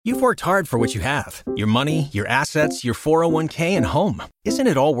You've worked hard for what you have. Your money, your assets, your 401k, and home. Isn't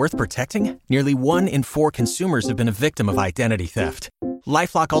it all worth protecting? Nearly 1 in 4 consumers have been a victim of identity theft.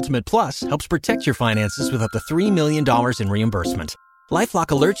 LifeLock Ultimate Plus helps protect your finances with up to $3 million in reimbursement. LifeLock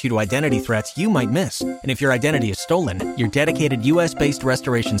alerts you to identity threats you might miss. And if your identity is stolen, your dedicated U.S.-based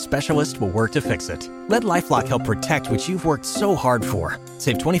restoration specialist will work to fix it. Let LifeLock help protect what you've worked so hard for.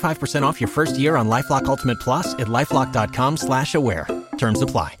 Save 25% off your first year on LifeLock Ultimate Plus at LifeLock.com/aware. Terms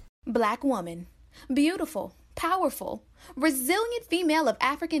apply. Black woman. Beautiful, powerful, resilient female of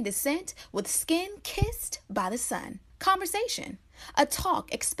African descent with skin kissed by the sun. Conversation. A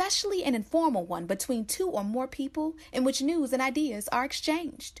talk, especially an informal one, between 2 or more people in which news and ideas are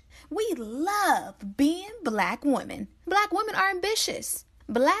exchanged. We love being Black women. Black women are ambitious.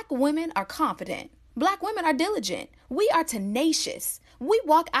 Black women are confident. Black women are diligent. We are tenacious. We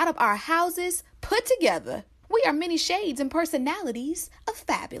walk out of our houses put together. We are many shades and personalities of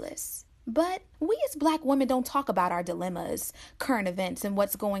fabulous. But we as Black women don't talk about our dilemmas, current events, and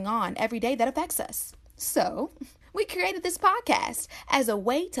what's going on every day that affects us. So we created this podcast as a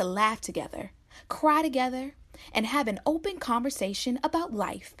way to laugh together, cry together, and have an open conversation about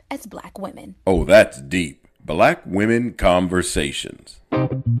life as Black women. Oh, that's deep. Black Women Conversations.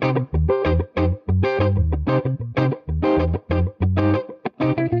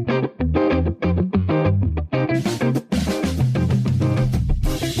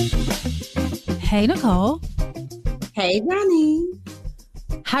 Hey, Nicole. Hey, Janine.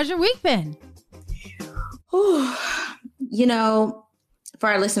 How's your week been? You know, for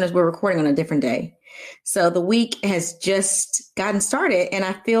our listeners, we're recording on a different day. So the week has just gotten started and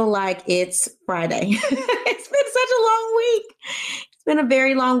I feel like it's Friday. It's been such a long week. It's been a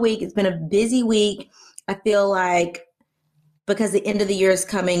very long week. It's been a busy week. I feel like because the end of the year is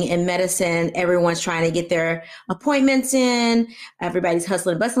coming in medicine, everyone's trying to get their appointments in. Everybody's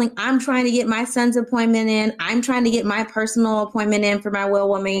hustling and bustling. I'm trying to get my son's appointment in. I'm trying to get my personal appointment in for my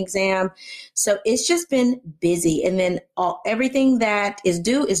well-woman exam. So it's just been busy. And then everything that is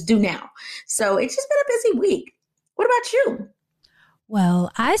due now. So it's just been a busy week. What about you?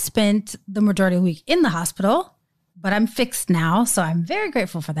 Well, I spent the majority of the week in the hospital, but I'm fixed now. So I'm very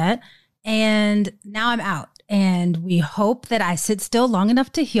grateful for that. And now I'm out. And we hope that I sit still long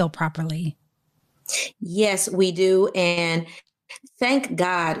enough to heal properly. Yes, we do. And thank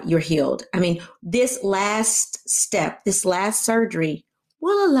God you're healed. I mean, this last step, this last surgery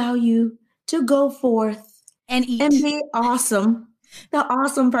will allow you to go forth and eat and be awesome, the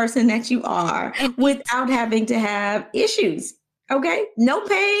awesome person that you are and without having to have issues. Okay. No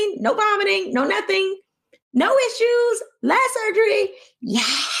pain, no vomiting, no nothing, no issues. Last surgery. Yeah.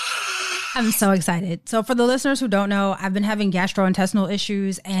 I'm so excited. So for the listeners who don't know, I've been having gastrointestinal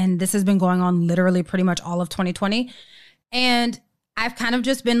issues and this has been going on literally pretty much all of 2020. And I've kind of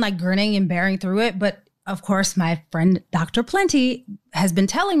just been like grinning and bearing through it. But of course, my friend, Dr. Plenty, has been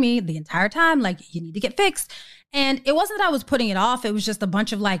telling me the entire time, like, you need to get fixed. And it wasn't that I was putting it off. It was just a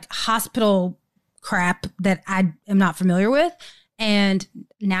bunch of like hospital crap that I am not familiar with. And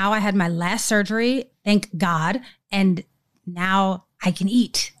now I had my last surgery, thank God. And now I can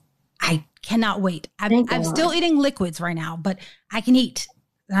eat. I cannot wait. I'm still eating liquids right now, but I can eat.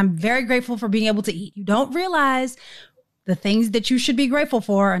 And I'm very grateful for being able to eat. You don't realize the things that you should be grateful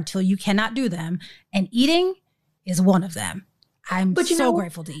for until you cannot do them. And eating is one of them. I'm so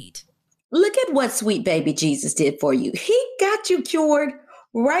grateful to eat. Look at what sweet baby Jesus did for you. He got you cured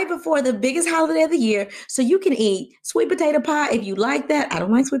right before the biggest holiday of the year. So you can eat sweet potato pie if you like that. I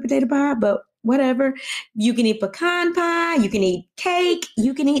don't like sweet potato pie, but whatever. You can eat pecan pie. You can eat cake.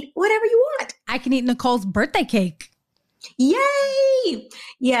 You can eat whatever you want. I can eat Nicole's birthday cake. Yay.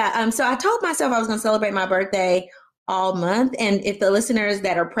 Yeah. So I told myself I was going to celebrate my birthday all month. And if the listeners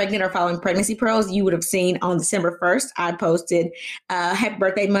that are pregnant or following Pregnancy Pearls, you would have seen on December 1st, I posted happy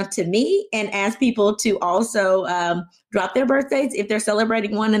birthday month to me and asked people to also drop their birthdays if they're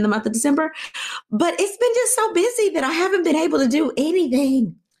celebrating one in the month of December. But it's been just so busy that I haven't been able to do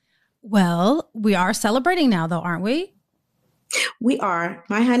anything. Well, we are celebrating now, though, aren't we? We are.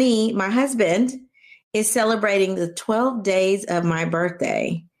 My husband is celebrating the 12 days of my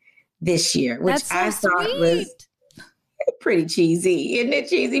birthday this year, which I thought was pretty cheesy. Isn't it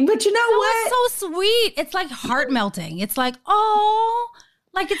cheesy? But you know what? It's so sweet. It's like heart melting. It's like, oh,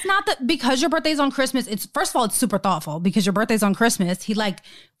 like it's not that because your birthday's on Christmas. It's first of all, it's super thoughtful because your birthday's on Christmas. He like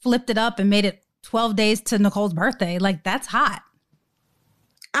flipped it up and made it 12 days to Nicole's birthday. Like that's hot.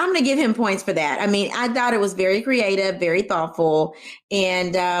 I'm going to give him points for that. I mean, I thought it was very creative, very thoughtful.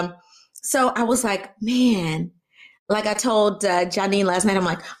 And so I was like, man, like I told Janine last night, I'm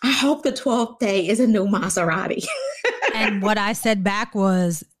like, I hope the 12th day is a new Maserati. And what I said back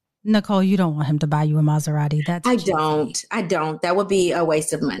was, Nicole, you don't want him to buy you a Maserati. That's I cheesy. don't. That would be a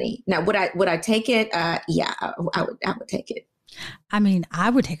waste of money. Now, would I take it? Yeah, I would take it. I mean, I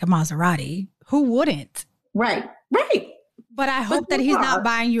would take a Maserati. Who wouldn't? Right. But I hope that he's not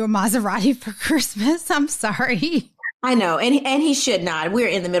buying you a Maserati for Christmas. I'm sorry. I know. And he should not. We're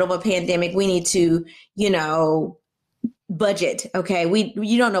in the middle of a pandemic. We need to, budget. Okay.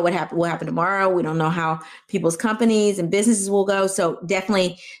 You don't know what will happen tomorrow. We don't know how people's companies and businesses will go. So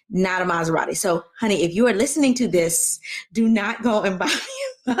definitely not a Maserati. So honey, if you are listening to this, do not go and buy me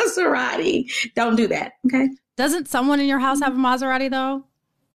a Maserati. Don't do that. Okay. Doesn't someone in your house have a Maserati though?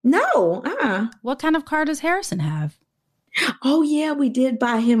 No. What kind of car does Harrison have? Oh yeah. We did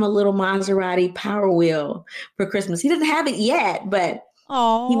buy him a little Maserati Power Wheel for Christmas. He doesn't have it yet, but he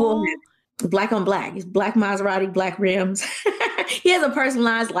will have black on black. It's black Maserati, black rims. He has a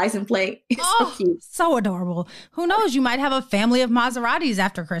personalized license plate. It's so cute. So adorable. Who knows? You might have a family of Maseratis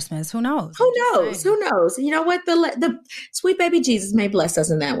after Christmas. Who knows? Who knows? You know what? The sweet baby Jesus may bless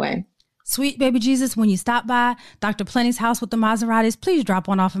us in that way. Sweet baby Jesus, when you stop by Dr. Plenty's house with the Maseratis, please drop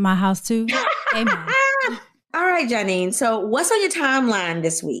one off at my house too. Amen. All right, Janine. So what's on your timeline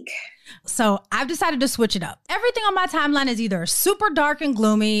this week? So I've decided to switch it up. Everything on my timeline is either super dark and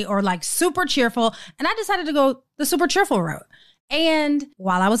gloomy or like super cheerful. And I decided to go the super cheerful route. And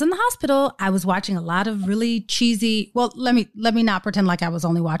while I was in the hospital, I was watching a lot of really cheesy, well, let me not pretend like I was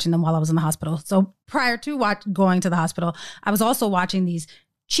only watching them while I was in the hospital. So prior to going to the hospital, I was also watching these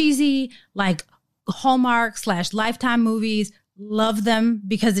cheesy, like Hallmark/Lifetime movies. Love them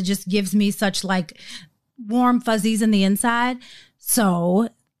because it just gives me such like warm fuzzies in the inside. So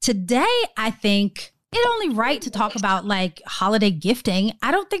today, I think it's only right to talk about like holiday gifting.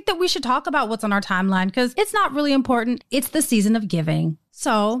 I don't think that we should talk about what's on our timeline because it's not really important. It's the season of giving.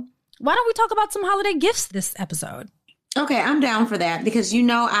 So why don't we talk about some holiday gifts this episode? Okay, I'm down for that because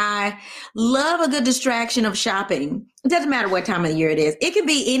I love a good distraction of shopping. It doesn't matter what time of the year it is. It could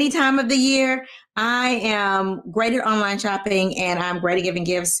be any time of the year. I am great at online shopping and I'm great at giving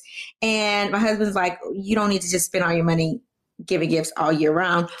gifts. And my husband's like, you don't need to just spend all your money giving gifts all year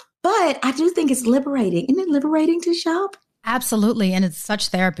round. But I do think it's liberating. Isn't it liberating to shop? Absolutely. And it's such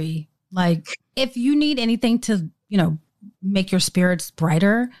therapy. Like if you need anything to, make your spirits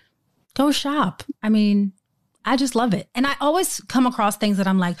brighter, go shop. I mean, I just love it. And I always come across things that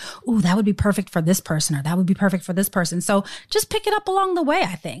I'm like, ooh, that would be perfect for this person or that would be perfect for this person. So just pick it up along the way,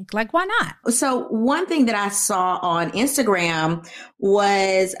 I think. Like, why not? So one thing that I saw on Instagram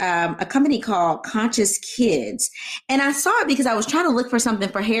was a company called Conscious Kids. And I saw it because I was trying to look for something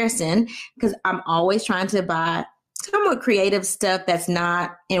for Harrison because I'm always trying to buy somewhat creative stuff that's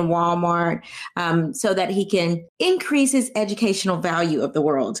not in Walmart so that he can increase his educational value of the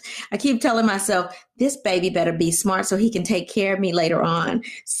world. I keep telling myself, this baby better be smart so he can take care of me later on.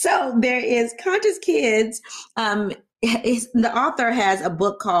 So there is Conscious Kids. The author has a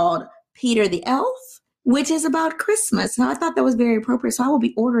book called Peter the Elf, which is about Christmas. So I thought that was very appropriate. So I will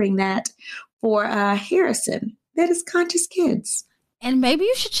be ordering that for Harrison. That is Conscious Kids. And maybe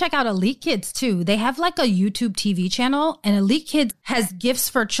you should check out Elite Kids too. They have like a YouTube TV channel and Elite Kids has gifts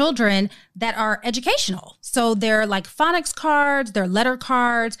for children that are educational. So they're like phonics cards, they're letter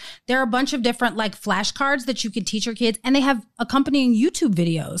cards. There are a bunch of different like flashcards that you can teach your kids. And they have accompanying YouTube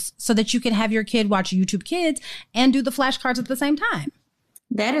videos so that you can have your kid watch YouTube Kids and do the flashcards at the same time.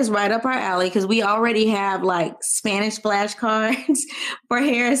 That is right up our alley because we already have like Spanish flashcards for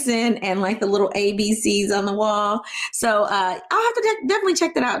Harrison and like the little ABCs on the wall. So I'll have to definitely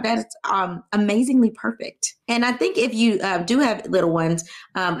check that out. That's amazingly perfect. And I think if you do have little ones,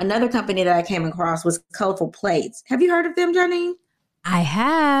 another company that I came across was Colorful Plates. Have you heard of them, Janine? I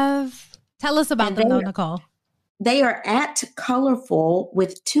have. Tell us about them though, Nicole. They are at colorful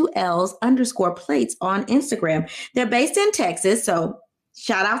with 2 L's _ plates on Instagram. They're based in Texas. So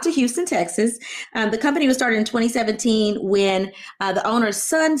shout out to Houston, Texas. The company was started in 2017 when the owner's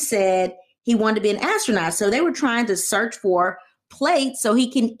son said he wanted to be an astronaut. So they were trying to search for plates so he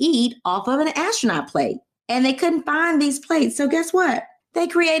can eat off of an astronaut plate. And they couldn't find these plates. So guess what? They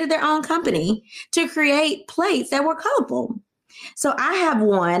created their own company to create plates that were colorful. So I have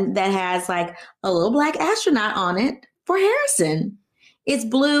one that has like a little black astronaut on it for Harrison. It's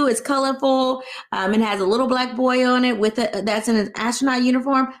blue, it's colorful, it has a little black boy on it that's in an astronaut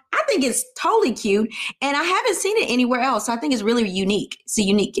uniform. I think it's totally cute, and I haven't seen it anywhere else, so I think it's really unique. It's a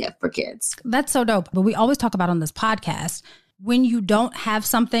unique gift for kids. That's so dope. But we always talk about on this podcast, when you don't have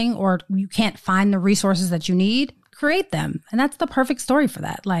something or you can't find the resources that you need, create them. And that's the perfect story for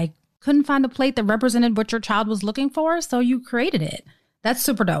that. Like, couldn't find a plate that represented what your child was looking for, so you created it. That's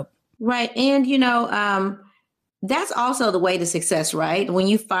super dope. Right, and that's also the way to success, right? When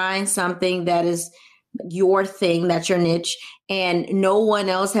you find something that is your thing, that's your niche, and no one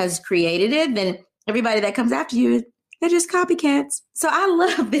else has created it, then everybody that comes after you, they're just copycats. So I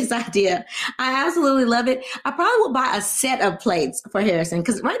love this idea. I absolutely love it. I probably will buy a set of plates for Harrison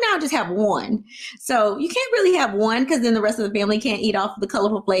because right now I just have one. So you can't really have one because then the rest of the family can't eat off the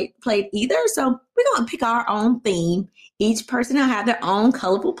colorful plate either. So we're going to pick our own theme. Each person will have their own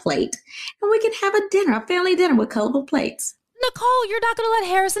colorful plate and we can have a family dinner with colorful plates. Nicole, you're not going to let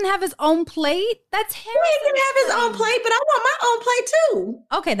Harrison have his own plate? That's Harrison. He can have his own plate, but I want my own plate too.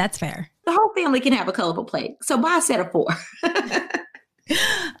 Okay, that's fair. The whole family can have a colorful plate. So buy a set of 4.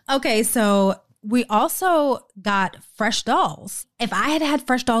 Okay, so we also got fresh dolls. If I had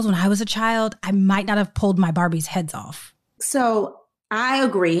fresh dolls when I was a child, I might not have pulled my Barbies' heads off. So I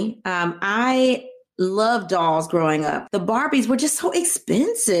agree. I loved dolls growing up. The Barbies were just so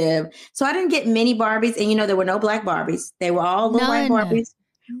expensive. So I didn't get many Barbies. And there were no black Barbies. They were all little white Barbies.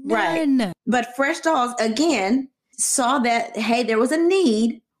 None. Right. But Fresh Dolls, again, saw that, hey, there was a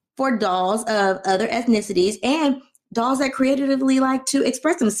need for dolls of other ethnicities and dolls that creatively like to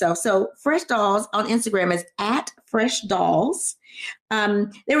express themselves. So Fresh Dolls on Instagram is @FreshDolls.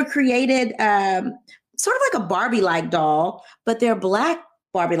 They were created sort of like a Barbie-like doll, but they're black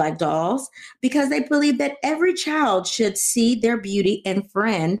Barbie-like dolls because they believe that every child should see their beauty and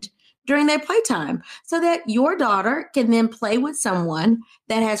friend during their playtime so that your daughter can then play with someone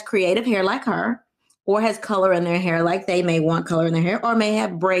that has creative hair like her or has color in their hair like they may want color in their hair or may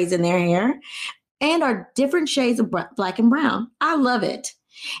have braids in their hair and are different shades of black and brown. I love it.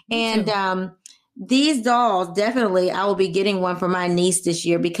 And these dolls, definitely, I will be getting one for my niece this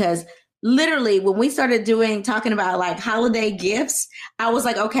year because literally when we started talking about like holiday gifts, I was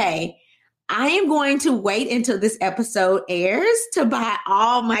like, okay, I am going to wait until this episode airs to buy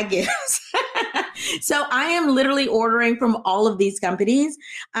all my gifts. So I am literally ordering from all of these companies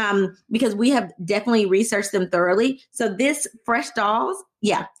because we have definitely researched them thoroughly. So this Fresh Dolls,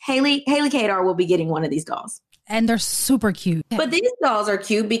 yeah, Haley Kadar will be getting one of these dolls. And they're super cute. But these dolls are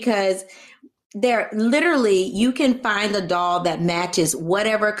cute because they're literally, you can find a doll that matches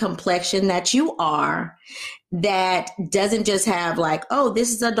whatever complexion that you are, that doesn't just have like, oh,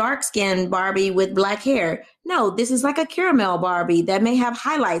 this is a dark-skinned Barbie with black hair. No, this is like a caramel Barbie that may have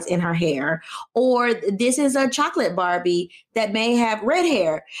highlights in her hair, or this is a chocolate Barbie that may have red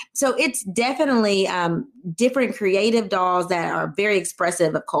hair. So it's definitely different creative dolls that are very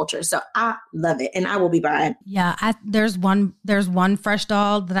expressive of culture. So I love it, and I will be buying. Yeah, there's one Fresh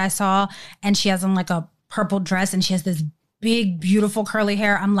doll that I saw, and she has on like a purple dress, and she has this big, beautiful curly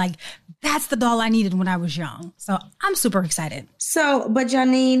hair. I'm like, that's the doll I needed when I was young. So I'm super excited. So, but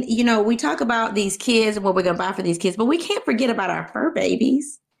Janine, we talk about these kids and what we're going to buy for these kids, but we can't forget about our fur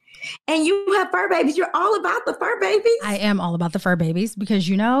babies. And you have fur babies. You're all about the fur babies. I am all about the fur babies because,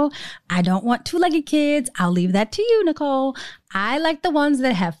 I don't want 2-legged kids. I'll leave that to you, Nicole. I like the ones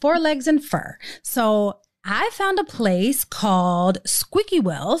that have 4 legs and fur. So I found a place called Squeaky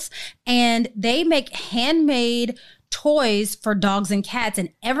Wells, and they make handmade toys for dogs and cats, and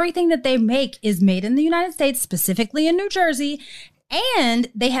everything that they make is made in the United States, specifically in New Jersey. And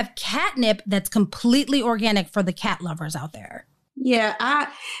they have catnip that's completely organic for the cat lovers out there. Yeah, I'm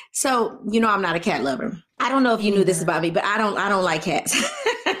not a cat lover. I don't know if you knew this about me, but I don't like cats.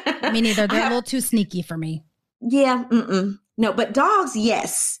 Me neither. They're a little too sneaky for me. Yeah, no, but dogs,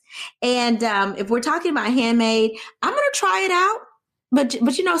 yes. And if we're talking about handmade, I'm gonna try it out.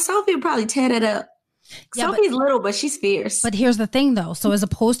 But Sophie would probably tear it up. Yeah, Sophie's little, but she's fierce. But here's the thing, though. So as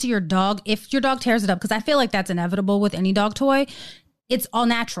opposed to your dog, if your dog tears it up, because I feel like that's inevitable with any dog toy, it's all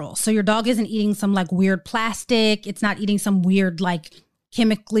natural. So your dog isn't eating some like weird plastic. It's not eating some weird like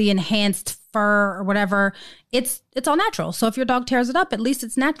chemically enhanced fur or whatever. It's all natural. So if your dog tears it up, at least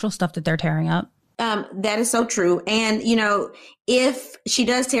it's natural stuff that they're tearing up. That is so true. And, if she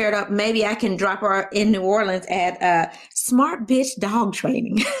does tear it up, maybe I can drop her in New Orleans at Smart Bitch Dog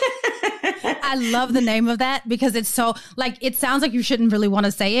Training. I love the name of that because it's so like, it sounds like you shouldn't really want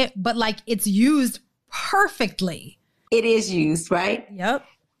to say it, but like it's used perfectly. It is used, right? Yep.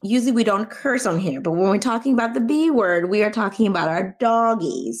 Usually we don't curse on here, but when we're talking about the B word, we are talking about our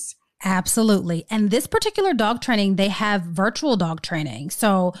doggies. Absolutely. And this particular dog training, they have virtual dog training.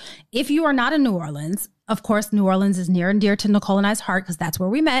 So if you are not in New Orleans, of course, New Orleans is near and dear to Nicole and I's heart because that's where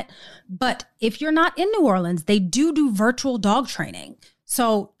we met. But if you're not in New Orleans, they do virtual dog training.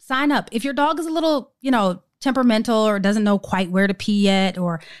 So sign up. If your dog is a little, temperamental or doesn't know quite where to pee yet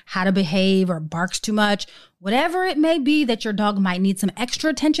or how to behave or barks too much, whatever it may be that your dog might need some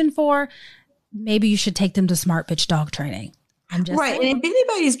extra attention for, maybe you should take them to Smart Bitch Dog Training. I'm just right. saying. And if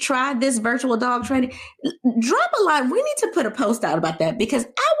anybody's tried this virtual dog training, drop a line. We need to put a post out about that because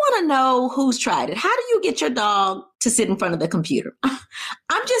I want to know who's tried it. How do you get your dog to sit in front of the computer?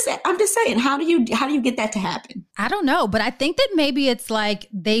 I'm just saying, how do you get that to happen? I don't know, but I think that maybe it's like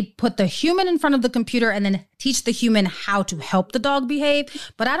they put the human in front of the computer and then teach the human how to help the dog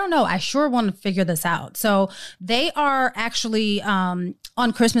behave. But I don't know. I sure want to figure this out. So they are actually on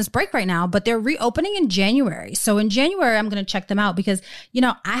Christmas break right now, but they're reopening in January. So in January, I'm going to check them out because,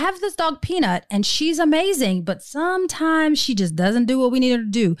 I have this dog Peanut and she's amazing, but sometimes she just doesn't do what we need her to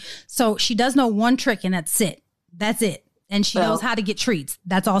do. So she does know one trick and that's it. That's it. And she knows how to get treats.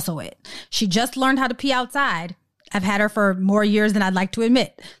 That's also it. She just learned how to pee outside. I've had her for more years than I'd like to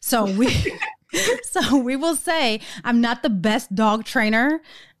admit. So we will say I'm not the best dog trainer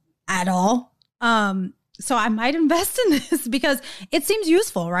at all. So I might invest in this because it seems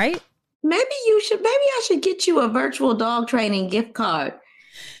useful, right? Maybe I should get you a virtual dog training gift card.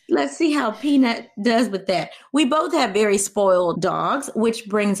 Let's see how Peanut does with that. We both have very spoiled dogs, which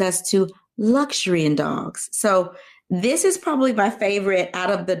brings us to luxury in dogs. So this is probably my favorite out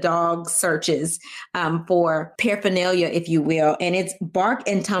of the dog searches for paraphernalia, if you will. And it's bark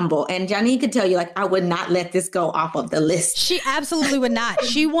and tumble. And Janine could tell you, I would not let this go off of the list. She absolutely would not.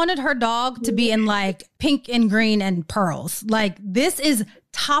 She wanted her dog to be in pink and green and pearls. This is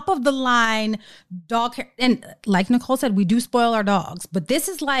top of the line dog. And like Nicole said, we do spoil our dogs, but this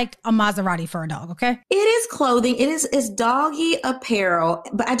is like a Maserati for a dog. Okay. It is clothing. It's doggy apparel,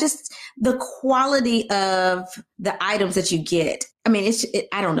 but the quality of the items that you get. I mean,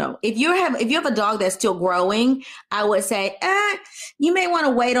 I don't know. If you have a dog that's still growing, I would say, you may want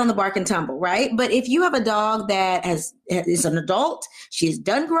to wait on the bark and tumble, right? But if you have a dog that is an adult, she's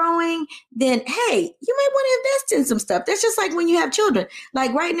done growing, then hey, you may want to invest in some stuff. That's just like when you have children.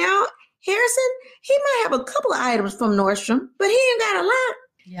 Like right now, Harrison, he might have a couple of items from Nordstrom, but he ain't got a lot.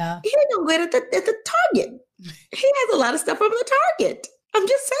 Yeah, he ain't gonna get it at the Target. He has a lot of stuff from the Target. I'm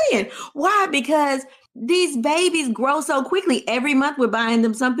just saying. Why? Because these babies grow so quickly. Every month we're buying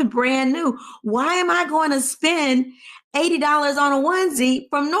them something brand new. Why am I going to spend $80 on a onesie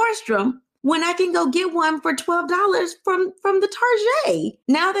from Nordstrom when I can go get one for $12 from the Target?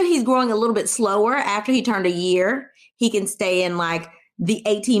 Now that he's growing a little bit slower after he turned a year, he can stay in the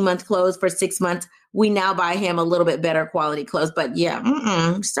 18-month clothes for 6 months. We now buy him a little bit better quality clothes. But yeah,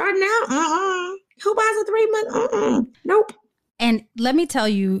 starting out, who buys a 3-month? Nope. And let me tell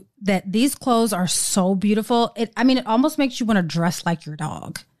you that these clothes are so beautiful. It almost makes you want to dress like your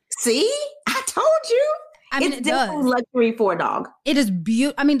dog. See? I told you. It's definitely luxury for a dog. It is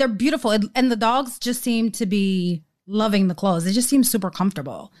beautiful. They're beautiful. And the dogs just seem to be loving the clothes. It just seems super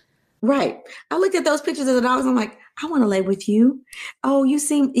comfortable. Right. I looked at those pictures of the dogs. I'm like, I want to lay with you. Oh,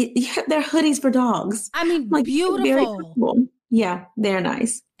 they're hoodies for dogs. Beautiful. Very comfortable. Yeah, they're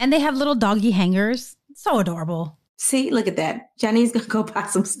nice. And they have little doggy hangers. So adorable. See, look at that. Jenny's going to go buy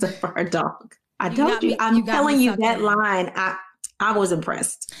some stuff for her dog. I told you. I'm telling you that line. I was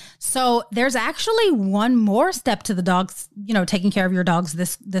impressed. So there's actually one more step to the dogs, taking care of your dogs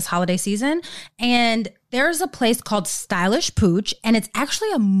this holiday season. And there's a place called Stylish Pooch, and it's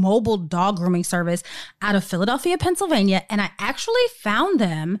actually a mobile dog grooming service out of Philadelphia, Pennsylvania. And I actually found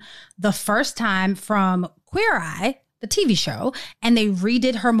them the first time from Queer Eye, the TV show, and they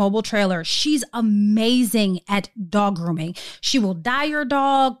redid her mobile trailer. She's amazing at dog grooming. She will dye your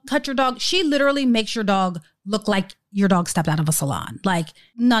dog, cut your dog. She literally makes your dog look like your dog stepped out of a salon, like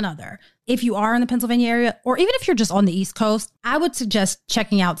none other. If you are in the Pennsylvania area, or even if you're just on the East Coast, I would suggest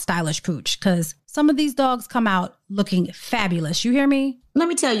checking out Stylish Pooch because some of these dogs come out looking fabulous. You hear me? Let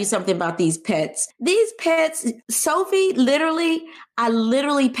me tell you something about these pets. These pets, Sophie, I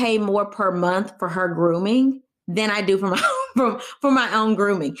literally pay more per month for her grooming than I do for my own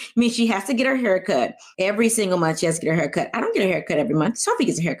grooming. I mean, she has to get her haircut every single month. She has to get her haircut. I don't get a haircut every month. Sophie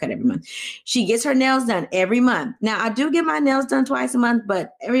gets a haircut every month. She gets her nails done every month. Now, I do get my nails done twice a month,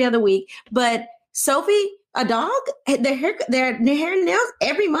 but every other week. But Sophie, a dog, their hair and nails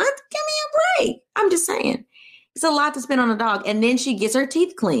every month? Give me a break. I'm just saying. It's a lot to spend on a dog. And then she gets her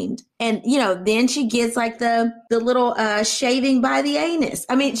teeth cleaned. And, then she gets the little shaving by the anus.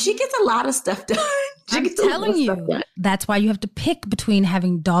 I mean, she gets a lot of stuff done. I'm telling you, that's why you have to pick between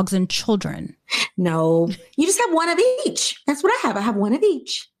having dogs and children. No, you just have one of each. That's what I have. I have one of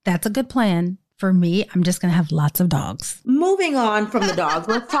each. That's a good plan. For me, I'm just going to have lots of dogs. Moving on from the dogs,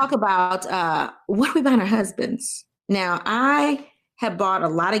 let's talk about what do we buy our husbands? Now, I have bought a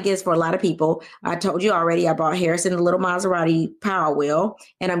lot of gifts for a lot of people. I told you already, I bought Harrison a little Maserati Power Wheel,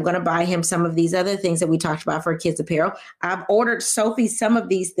 and I'm going to buy him some of these other things that we talked about for kids apparel. I've ordered Sophie some of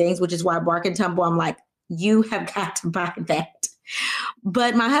these things, which is why Bark and Tumble, I'm like, you have got to buy that.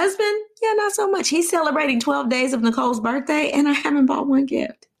 But my husband, yeah, not so much. He's celebrating 12 days of Nicole's birthday, and I haven't bought one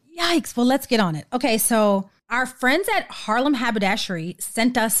gift. Yikes. Well, let's get on it. Okay, so our friends at Harlem Haberdashery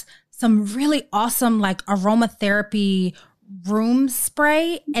sent us some really awesome like aromatherapy room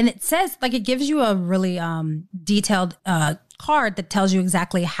spray. And it says like it gives you a really detailed card that tells you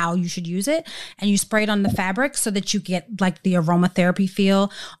exactly how you should use it. And you spray it on the fabric so that you get like the aromatherapy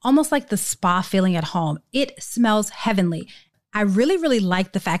feel, almost like the spa feeling at home. It smells heavenly. I really, really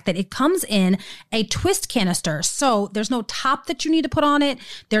like the fact that it comes in a twist canister. So there's no top that you need to put on it.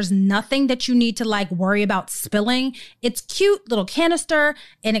 There's nothing that you need to like worry about spilling. It's cute little canister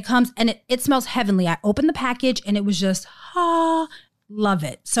and it comes and it smells heavenly. I opened the package and it was just, love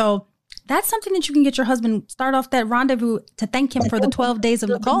it. So that's something that you can get your husband, start off that rendezvous to thank him for the 12 days of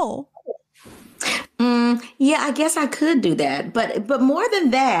Nicole. Yeah, I guess I could do that. But more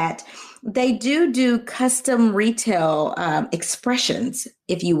than that, they do custom retail expressions,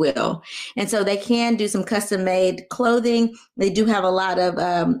 if you will. And so they can do some custom made clothing. They do have a lot of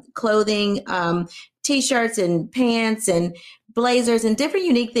clothing, T-shirts and pants and blazers and different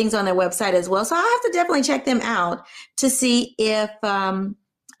unique things on their website as well. So I'll have to definitely check them out to see if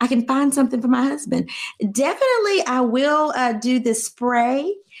I can find something for my husband. Definitely, I will do the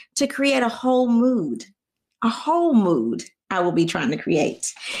spray to create a whole mood I will be trying to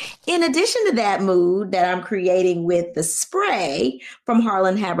create. In addition to that mood that I'm creating with the spray from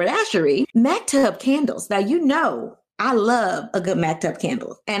Harlan Haberdashery, Mactub candles. Now, you know, I love a good Mactub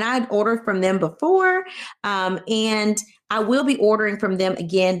candle, and I'd ordered from them before, and I will be ordering from them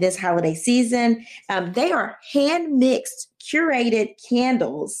again this holiday season. They are hand-mixed, curated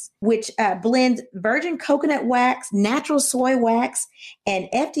candles, which blend virgin coconut wax, natural soy wax, and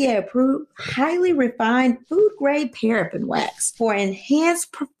FDA-approved, highly refined food-grade paraffin wax for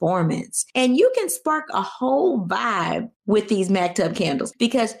enhanced performance. And you can spark a whole vibe with these Mactub candles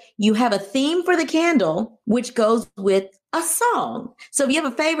because you have a theme for the candle, which goes with a song. So if you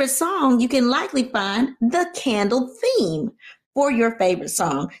have a favorite song, you can likely find the candle theme for your favorite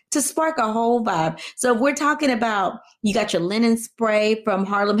song to spark a whole vibe. So if we're talking about, you got your linen spray from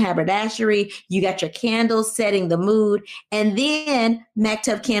Harlem Haberdashery, you got your candles setting the mood, and then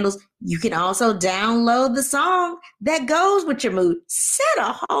Mactub candles, you can also download the song that goes with your mood. Set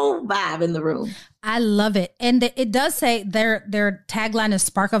a whole vibe in the room. I love it. And it does say their tagline is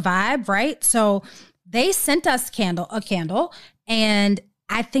spark a vibe, right? So they sent us a candle, and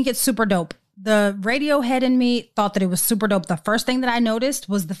I think it's super dope. The Radiohead in me thought that it was super dope. The first thing that I noticed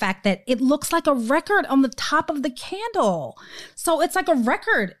was the fact that it looks like a record on the top of the candle. So it's like a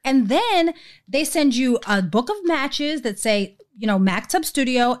record. And then they send you a book of matches that say, you know, Mactub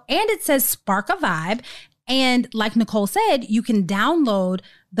Studio, and it says Spark a Vibe. And like Nicole said, you can download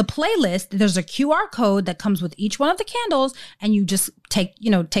the playlist. There's a QR code that comes with each one of the candles, and you just take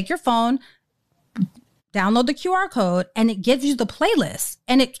your phone, download the QR code, and it gives you the playlist.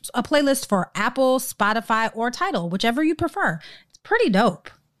 And it's a playlist for Apple, Spotify, or Tidal, whichever you prefer. It's pretty dope.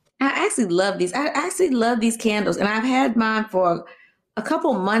 I actually love these. I actually love these candles, and I've had mine for a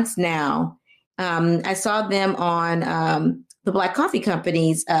couple months now. I saw them on the Black Coffee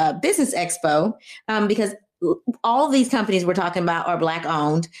Company's Business Expo because all these companies we're talking about are Black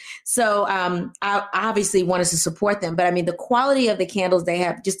owned. So I obviously wanted to support them. But I mean, the quality of the candles they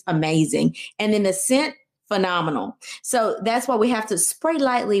have, just amazing. And then the scent, phenomenal. So that's why we have to spray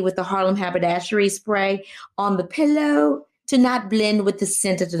lightly with the Harlem Haberdashery spray on the pillow to not blend with the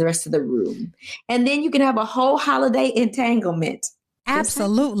scent of the rest of the room. And then you can have a whole holiday entanglement.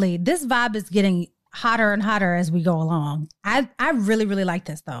 Absolutely. This vibe is getting hotter and hotter as we go along. I really, really like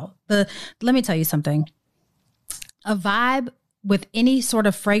this though. Let me tell you something. A vibe with any sort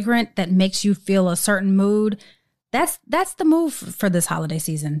of fragrant that makes you feel a certain mood, that's the move for this holiday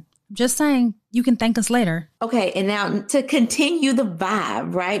season. Just saying, you can thank us later. Okay, and now to continue the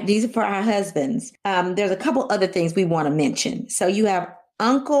vibe, right? These are for our husbands. There's a couple other things we want to mention. So you have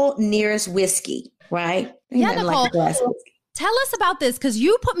Uncle Nearest Whiskey, right? Yeah, Nicole, tell us about this because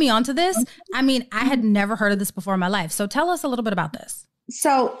you put me onto this. I mean, I had never heard of this before in my life. So tell us a little bit about this.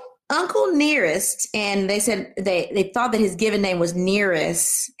 So Uncle Nearest, and they said they thought that his given name was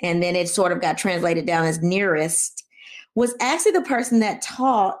Nearest, and then it sort of got translated down as Nearest, was actually the person that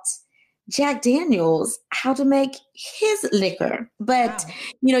taught Jack Daniels how to make his liquor. But,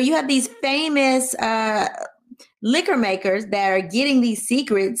 wow, you have these famous liquor makers that are getting these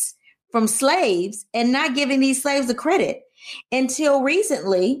secrets from slaves and not giving these slaves the credit. Until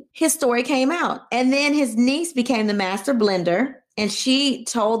recently, his story came out. And then his niece became the master blender, and she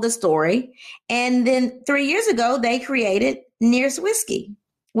told the story. And then 3 years ago, they created Nearest Whiskey.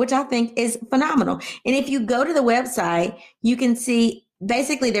 which I think is phenomenal. And if you go to the website, you can see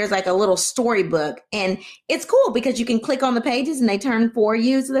basically there's like a little storybook, and it's cool because you can click on the pages and they turn for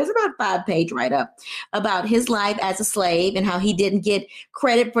you. So there's about a 5-page write-up about his life as a slave and how he didn't get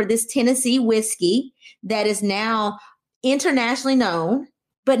credit for this Tennessee whiskey that is now internationally known.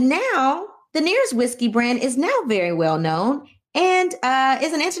 But now the nearest whiskey brand is now very well known and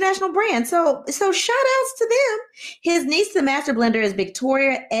is an international brand. So shout outs to them. His niece, the master blender, is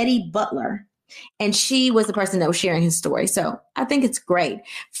Victoria Eddy Butler. And she was the person that was sharing his story. So I think it's great.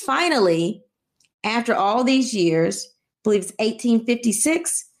 Finally, after all these years, I believe it's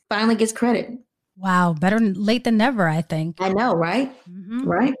 1856, finally gets credit. Wow. Better late than never, I think. I know, right? Mm-hmm.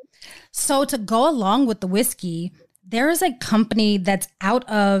 Right. So to go along with the whiskey, there is a company that's out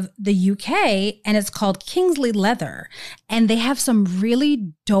of the UK and it's called Kingsley Leather. And they have some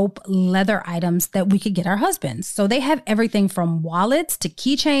really dope leather items that we could get our husbands. So they have everything from wallets to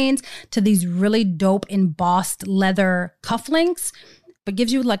keychains to these really dope embossed leather cufflinks, but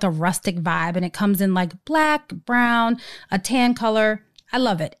gives you like a rustic vibe. And it comes in like black, brown, a tan color. I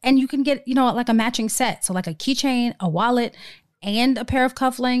love it. And you can get, like a matching set. So like a keychain, a wallet, and a pair of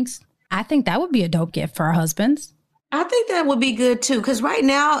cufflinks. I think that would be a dope gift for our husbands. I think that would be good too. Cause right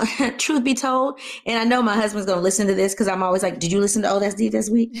now, truth be told, and I know my husband's going to listen to this cause I'm always like, did you listen to Oh That's Deep this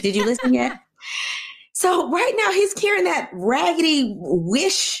week? Did you listen yet? So right now he's carrying that raggedy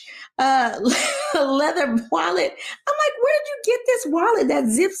Wish leather wallet. I'm like, where did you get this wallet that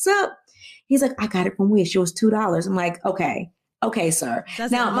zips up? He's like, I got it from Wish. It was $2. I'm like, okay, sir.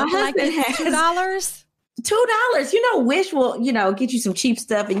 Now my husband has $2. $2. Wish will, get you some cheap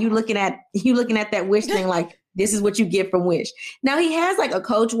stuff, and you looking at that Wish thing like, this is what you get from Wish. Now he has like a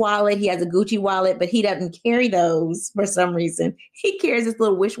Coach wallet. He has a Gucci wallet, but he doesn't carry those for some reason. He carries this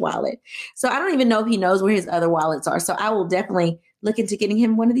little Wish wallet. So I don't even know if he knows where his other wallets are. So I will definitely look into getting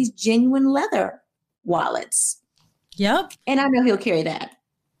him one of these genuine leather wallets. Yep. And I know he'll carry that.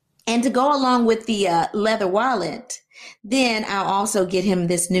 And to go along with the leather wallet, then I'll also get him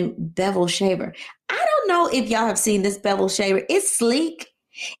this new bevel shaver. I don't know if y'all have seen this bevel shaver. It's sleek.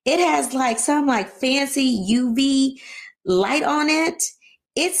 It has like some like fancy UV light on it.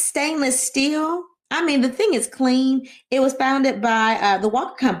 It's stainless steel. I mean, the thing is clean. It was founded by the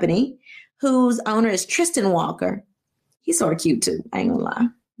Walker Company, whose owner is Tristan Walker. He's sort of cute too. I ain't gonna lie.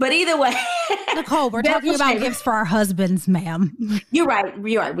 But either way. Nicole, we're talking about gifts for our husbands, ma'am. You're right.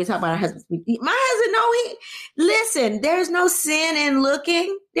 We're talking about our husbands. My husband, listen, there's no sin in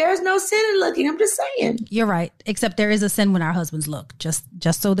looking. There's no sin in looking. I'm just saying. You're right. Except there is a sin when our husbands look. Just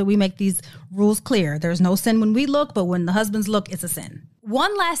so that we make these rules clear. There's no sin when we look, but when the husbands look, it's a sin.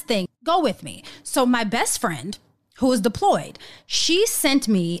 One last thing. Go with me. So my best friend, who is deployed, she sent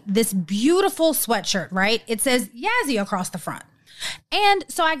me this beautiful sweatshirt, right? It says Yazzie across the front. And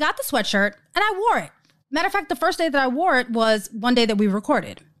so I got the sweatshirt and I wore it. Matter of fact, the first day that I wore it was one day that we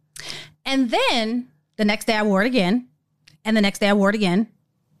recorded. And then the next day I wore it again. And the next day I wore it again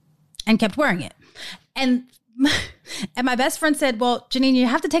and kept wearing it. And my best friend said, well, Janine, you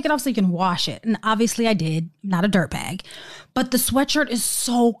have to take it off so you can wash it. And obviously I did, not a dirtbag. But the sweatshirt is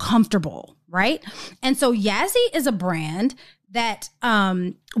so comfortable, right? And so Yazzie is a brand that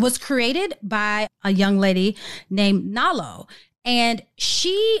was created by a young lady named Nalo. And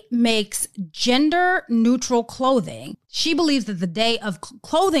she makes gender neutral clothing. She believes that the day of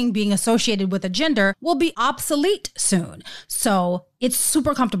clothing being associated with a gender will be obsolete soon. So it's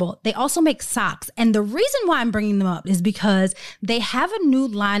super comfortable. They also make socks. And the reason why I'm bringing them up is because they have a new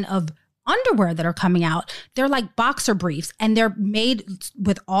line of underwear that are coming out. They're like boxer briefs and they're made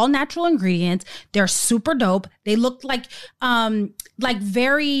with all natural ingredients. They're super dope. They look like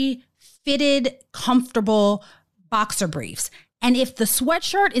very fitted, comfortable boxer briefs. And if the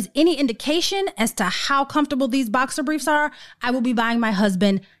sweatshirt is any indication as to how comfortable these boxer briefs are, I will be buying my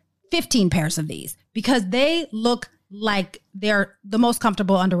husband 15 pairs of these because they look like they're the most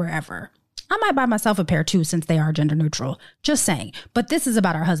comfortable underwear ever. I might buy myself a pair too since they are gender neutral. Just saying. But this is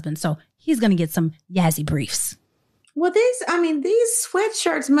about our husband, so he's going to get some Yazzie briefs. Well, these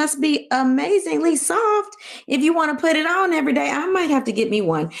sweatshirts must be amazingly soft. If you want to put it on every day, I might have to get me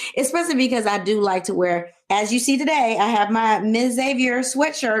one, especially because I do like to wear, as you see today, I have my Ms. Xavier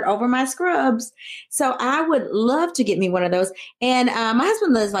sweatshirt over my scrubs. So I would love to get me one of those. And my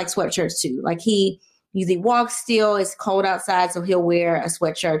husband does like sweatshirts too. Like he usually walks still. It's cold outside, so he'll wear a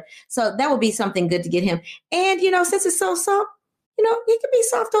sweatshirt. So that would be something good to get him. And, since it's so soft, he can be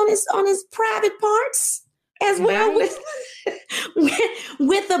soft on his private parts. As well with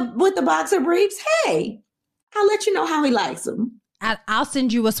the boxer briefs. Hey, I'll let you know how he likes them. I'll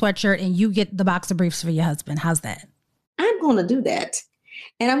send you a sweatshirt and you get the boxer briefs for your husband. How's that? I'm going to do that.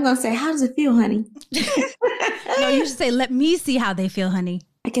 And I'm going to say, how does it feel, honey? No, you should say, let me see how they feel, honey.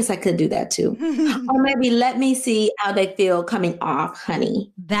 I guess I could do that too. Or maybe let me see how they feel coming off,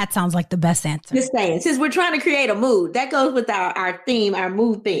 honey. That sounds like the best answer. Just saying, since we're trying to create a mood, that goes with our theme, our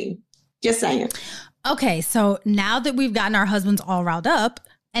mood theme. Just saying. Okay, so now that we've gotten our husbands all riled up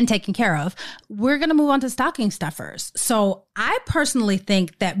and taken care of, we're going to move on to stocking stuffers. So I personally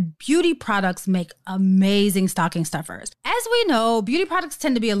think that beauty products make amazing stocking stuffers. As we know, beauty products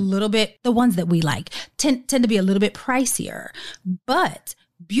tend to be a little bit, the ones that we like, tend to be a little bit pricier. But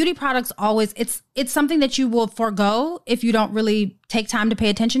beauty products always, it's something that you will forego if you don't really take time to pay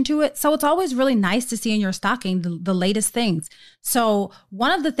attention to it. So it's always really nice to see in your stocking the latest things. So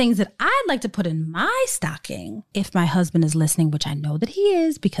one of the things that I'd like to put in my stocking, if my husband is listening, which I know that he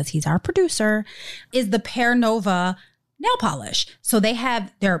is because he's our producer, is the Pear Nova nail polish. So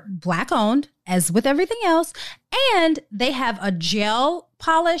they're Black owned, as with everything else, and they have a gel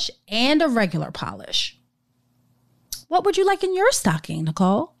polish and a regular polish. What would you like in your stocking,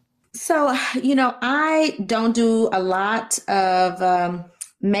 Nicole? So, I don't do a lot of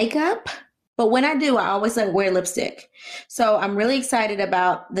makeup, but when I do, I always wear lipstick. So I'm really excited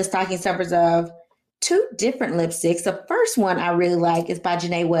about the stocking stuffers of two different lipsticks. The first one I really like is by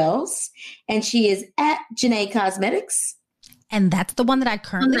Janae Wells, and she is at Janae Cosmetics. And that's the one that I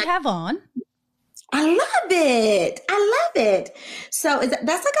currently have on. I love it. So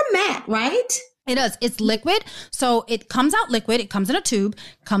that's like a matte, right? It does. It's liquid. So it comes out liquid. It comes in a tube,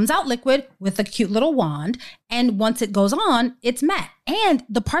 comes out liquid with a cute little wand. And once it goes on, it's matte. And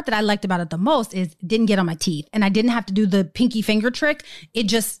the part that I liked about it the most is it didn't get on my teeth. And I didn't have to do the pinky finger trick. It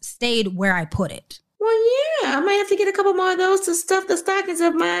just stayed where I put it. Well, yeah, I might have to get a couple more of those to stuff the stockings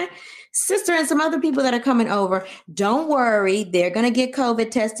of my sister and some other people that are coming over. Don't worry. They're going to get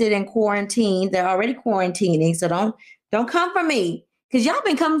COVID tested and quarantined. They're already quarantining. So don't come for me. Because y'all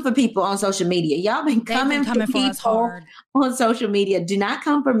been coming for people on social media. Y'all been coming for us hard on social media. Do not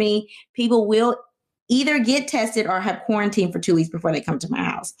come for me. People will either get tested or have quarantined for 2 weeks before they come to my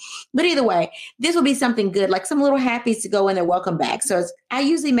house. But either way, this will be something good, like some little happies to go in their welcome bag. So I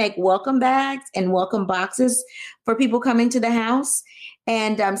usually make welcome bags and welcome boxes for people coming to the house.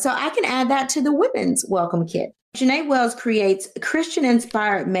 And so I can add that to the women's welcome kit. Janae Wells creates a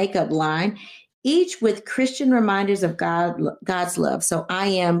Christian-inspired makeup line, each with Christian reminders of God's love. So I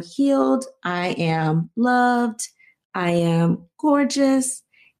am healed, I am loved, I am gorgeous,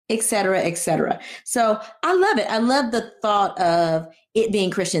 etc., etc. So I love it. I love the thought of it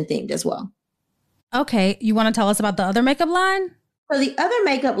being Christian themed as well. Okay. You want to tell us about the other makeup line? So the other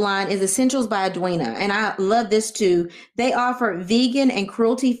makeup line is Essentials by Edwina, and I love this too. They offer vegan and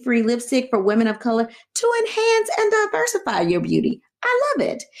cruelty-free lipstick for women of color to enhance and diversify your beauty. I love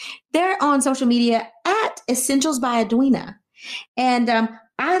it. They're on social media at Essentials by Edwina. And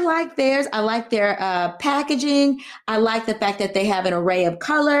I like theirs. I like their packaging. I like the fact that they have an array of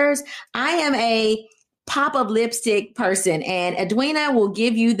colors. I am a pop of lipstick person, and Edwina will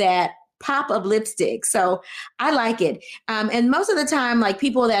give you that pop of lipstick. So I like it. And most of the time, like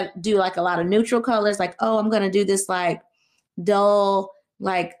people that do like a lot of neutral colors, like, oh, I'm going to do this like dull,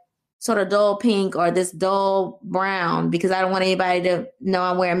 like sort of dull pink or this dull brown because I don't want anybody to know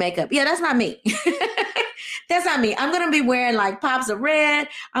I'm wearing makeup. Yeah, that's not me. That's not me. I'm going to be wearing like pops of red.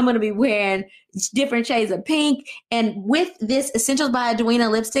 I'm going to be wearing different shades of pink. And with this Essentials by Edwina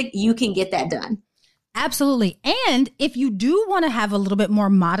lipstick, you can get that done. Absolutely. And if you do want to have a little bit more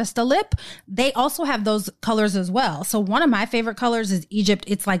modest a lip, they also have those colors as well. So one of my favorite colors is Egypt.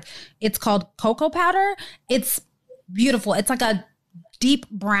 It's called cocoa powder. It's beautiful. It's like a deep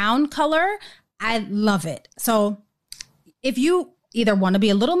brown color. I love it. So if you either want to be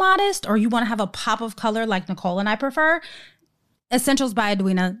a little modest or you want to have a pop of color like Nicole and I prefer, Essentials by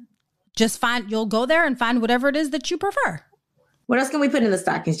Edwina, you'll go there and find whatever it is that you prefer. What else can we put in the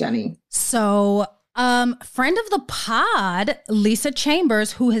stockings, Johnny? So friend of the pod, Lisa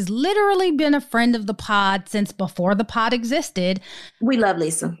Chambers, who has literally been a friend of the pod since before the pod existed. We love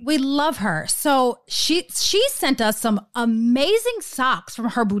Lisa. We love her. So she sent us some amazing socks from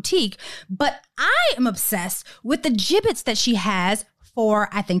her boutique, but I am obsessed with the gibbets that she has for,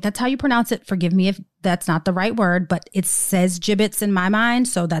 I think that's how you pronounce it. Forgive me if that's not the right word, but it says gibbets in my mind,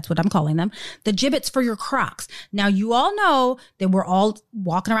 so that's what I'm calling them. The gibbets for your Crocs. Now, you all know that we're all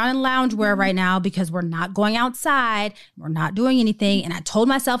walking around in loungewear right now because we're not going outside. We're not doing anything. And I told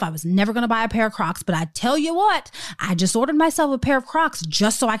myself I was never going to buy a pair of Crocs, but I tell you what, I just ordered myself a pair of Crocs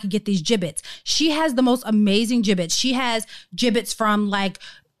just so I could get these gibbets. She has the most amazing gibbets. She has gibbets from like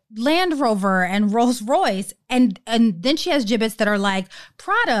Land Rover and Rolls Royce. And then she has gibbets that are like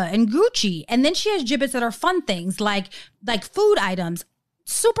Prada and Gucci. And then she has gibbets that are fun things like food items.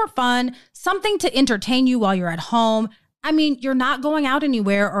 super fun, something to entertain you while you're at home. I mean, you're not going out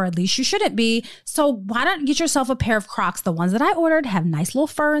anywhere, or at least you shouldn't be. So why not get yourself a pair of Crocs? The ones that I ordered have nice little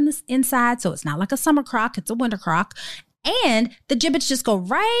fur in the inside. So it's not like a summer Croc, it's a winter Croc. And the gibbets just go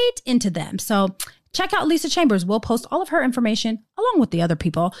right into them. So check out Lisa Chambers. We'll post all of her information along with the other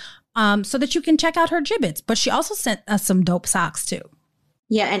people so that you can check out her gibbets. But she also sent us some dope socks too.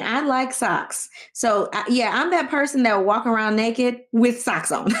 Yeah, and I like socks. So, I'm that person that will walk around naked with socks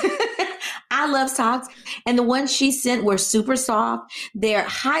on. I love socks. And the ones she sent were super soft. They're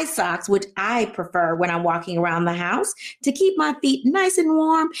high socks, which I prefer when I'm walking around the house to keep my feet nice and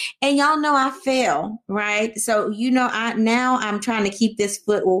warm. And y'all know I fail, right? So, I'm trying to keep this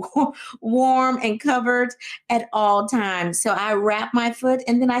foot warm and covered at all times. So I wrap my foot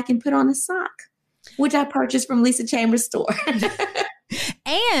and then I can put on a sock, which I purchased from Lisa Chambers' store.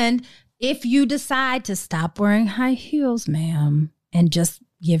 And if you decide to stop wearing high heels, ma'am, and just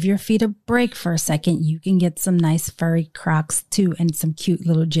give your feet a break for a second, you can get some nice furry Crocs too and some cute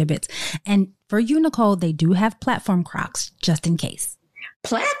little gibbets. And for you, Nicole, they do have platform Crocs just in case.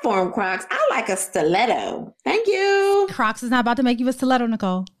 Platform Crocs? I like a stiletto. Thank you. Crocs is not about to make you a stiletto,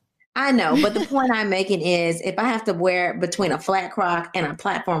 Nicole. I know, but the point I'm making is if I have to wear between a flat Croc and a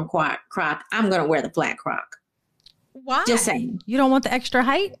platform Croc, I'm going to wear the flat Croc. Why? Just saying. You don't want the extra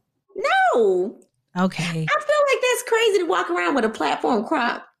height? No. Okay. I feel like that's crazy to walk around with a platform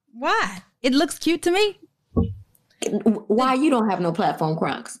Croc. Why? It looks cute to me. Why you don't have no platform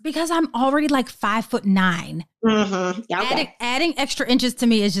Crocs? Because I'm already like 5'9". Mm-hmm. Okay. Adding extra inches to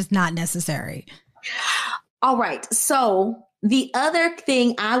me is just not necessary. All right. So the other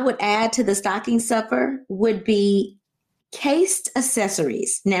thing I would add to the stocking stuffer would be cased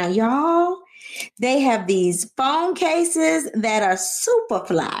accessories. Now, y'all, they have these phone cases that are super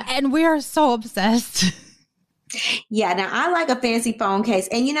fly. And we are so obsessed. Yeah, now I like a fancy phone case.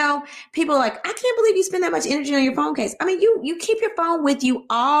 And people are like, I can't believe you spend that much energy on your phone case. I mean, you keep your phone with you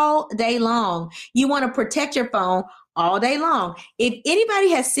all day long. You want to protect your phone all day long. If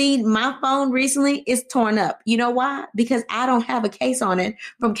anybody has seen my phone recently, it's torn up. You know why? Because I don't have a case on it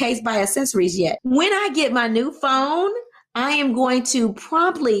from Case by Accessories yet. When I get my new phone, I am going to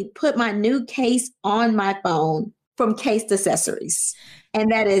promptly put my new case on my phone from Cased Accessories.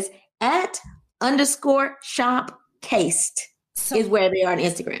 And that is @_shop cased is where they are on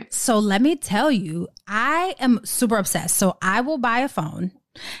Instagram. So let me tell you, I am super obsessed. So I will buy a phone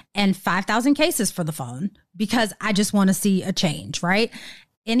and 5,000 cases for the phone because I just want to see a change, right?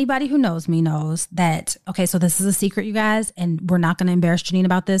 Anybody who knows me knows that, okay, so this is a secret, you guys, and we're not going to embarrass Janine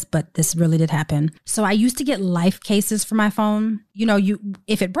about this, but this really did happen. So I used to get life cases for my phone.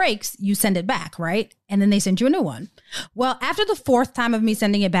 If it breaks, you send it back, right? And then they send you a new one. Well, after the 4th time of me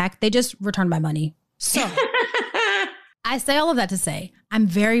sending it back, they just returned my money. So I say all of that to say I'm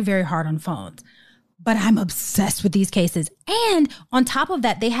very, very hard on phones. But I'm obsessed with these cases. And on top of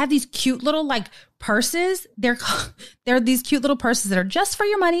that, they have these cute little purses. They're these cute little purses that are just for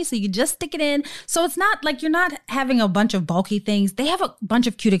your money. So you just stick it in. So it's not like you're not having a bunch of bulky things. They have a bunch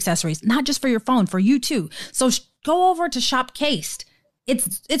of cute accessories, not just for your phone, for you too. So go over to Shop Cased.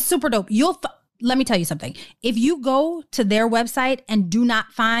 It's super dope. Let me tell you something. If you go to their website and do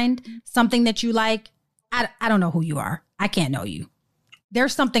not find something that you like, I don't know who you are. I can't know you.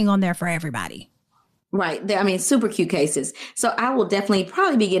 There's something on there for everybody. Right. Super cute cases. So I will definitely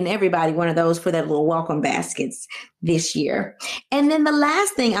probably be getting everybody one of those for their little welcome baskets this year. And then the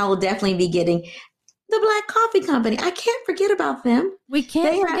last thing I will definitely be getting, the Black Coffee Company. I can't forget about them. We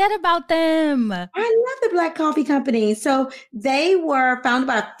can't forget about them. I love the Black Coffee Company. So they were founded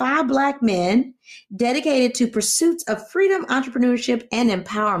by 5 Black men dedicated to pursuits of freedom, entrepreneurship, and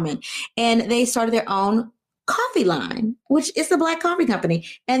empowerment. And they started their own coffee line, which is the Black Coffee Company.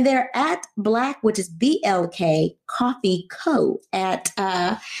 And they're at Black, which is BLK Coffee Co.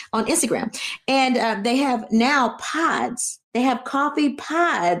 on Instagram. And they have now pods. They have coffee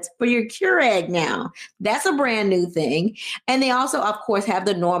pods for your Keurig now. That's a brand new thing. And they also, of course, have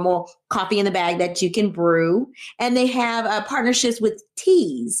the normal coffee in the bag that you can brew. And they have partnerships with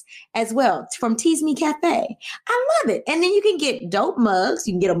teas as well from Tease Me Cafe. I love it. And then you can get dope mugs.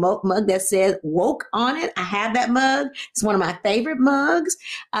 You can get a mug that says woke on it. I have that mug. It's one of my favorite mugs.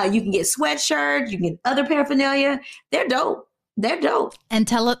 You can get sweatshirts. You can get other paraphernalia. They're dope. They're dope. And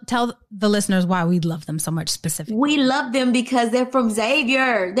tell the listeners why we love them so much specifically. We love them because they're from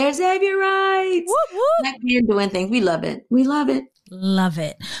Xavier. They're Xavierites. Whoop, whoop. Black men doing things. We love it. We love it. Love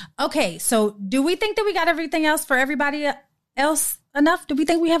it. Okay, so do we think that we got everything else for everybody else enough? Do we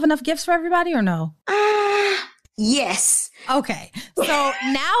think we have enough gifts for everybody or no? Yes. Okay. So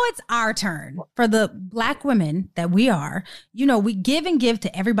now it's our turn for the Black women that we are. You know, we give and give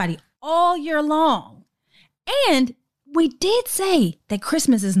to everybody all year long. And we did say that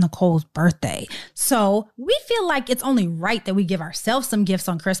Christmas is Nicole's birthday. So we feel like it's only right that we give ourselves some gifts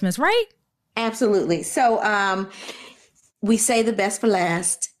on Christmas, right? Absolutely. So we say the best for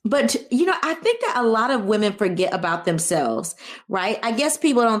last. But, I think that a lot of women forget about themselves, right? I guess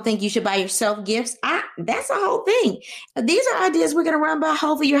people don't think you should buy yourself gifts. That's the whole thing. These are ideas we're going to run by.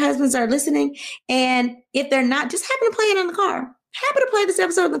 Hopefully your husbands are listening. And if they're not, just happen to play it in the car. Happen to play this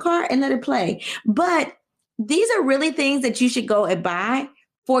episode in the car and let it play. But these are really things that you should go and buy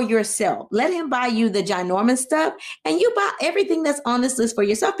for yourself. Let him buy you the ginormous stuff and you buy everything that's on this list for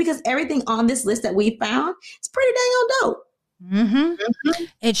yourself, because everything on this list that we found is pretty dang on dope. Mm-hmm.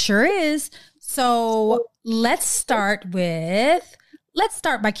 It sure is. So let's start by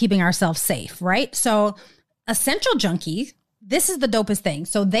keeping ourselves safe, right? So Essential Junkie, this is the dopest thing.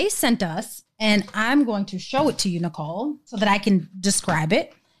 So they sent us, and I'm going to show it to you, Nicole, so that I can describe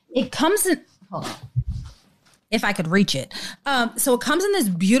it. It comes in, hold on, if I could reach it. So it comes in this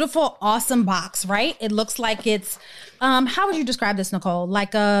beautiful, awesome box, right? It looks like it's, how would you describe this, Nicole?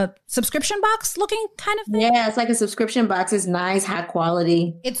 Like a subscription box looking kind of thing? Yeah, it's like a subscription box. It's nice, high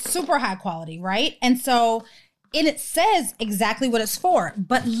quality. It's super high quality, right? And so it says exactly what it's for.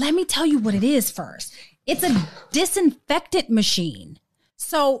 But let me tell you what it is first. It's a disinfectant machine.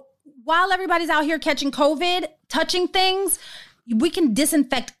 So while everybody's out here catching COVID, touching things, we can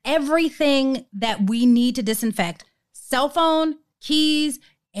disinfect everything that we need to disinfect. Cell phone, keys,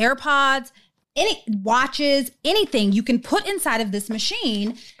 AirPods, any watches, anything you can put inside of this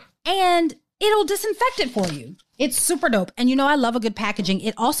machine and it'll disinfect it for you. It's super dope. And I love a good packaging.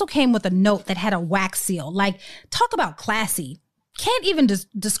 It also came with a note that had a wax seal. Like, talk about classy. Can't even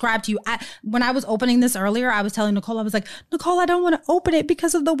describe to you. When I was opening this earlier, I was telling Nicole, I was like, Nicole, I don't want to open it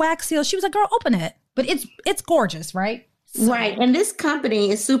because of the wax seal. She was like, girl, open it. But it's gorgeous, right? Right. And this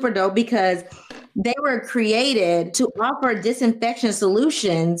company is super dope because they were created to offer disinfection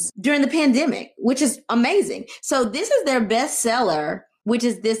solutions during the pandemic, which is amazing. So this is their best seller, which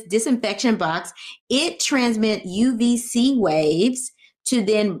is this disinfection box. It transmits UVC waves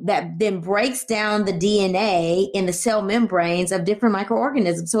that then breaks down the DNA in the cell membranes of different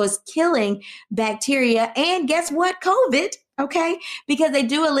microorganisms. So it's killing bacteria and guess what? COVID. Okay, because they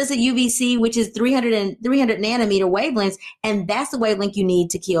do elicit UVC, which is 300 nanometer wavelengths, and that's the wavelength you need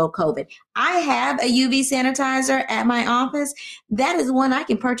to kill COVID. I have a UV sanitizer at my office. That is one I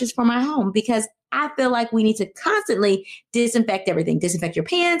can purchase for my home because I feel like we need to constantly disinfect everything. Disinfect your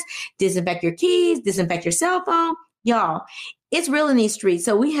pens, disinfect your keys, disinfect your cell phone. Y'all, it's real in these streets,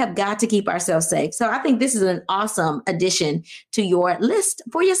 so we have got to keep ourselves safe. So I think this is an awesome addition to your list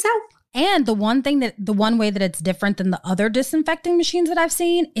for yourself. And the one way that it's different than the other disinfecting machines that I've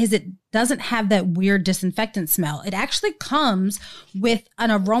seen is it doesn't have that weird disinfectant smell. It actually comes with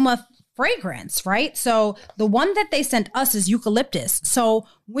an aroma fragrance, right? So the one that they sent us is eucalyptus. So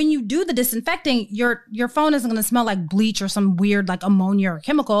when you do the disinfecting, your phone isn't going to smell like bleach or some weird like ammonia or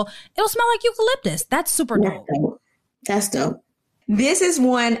chemical. It'll smell like eucalyptus. That's super dope. That's dope. This is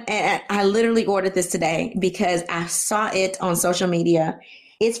one, I literally ordered this today because I saw it on social media.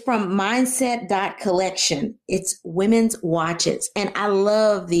 It's from Mindset.Collection. It's women's watches. And I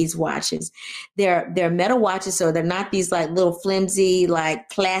love these watches. They're metal watches, so they're not these like little flimsy,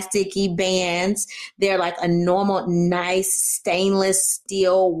 like plasticky bands. They're like a normal, nice stainless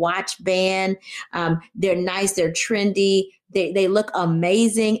steel watch band. They're nice. They're trendy. They look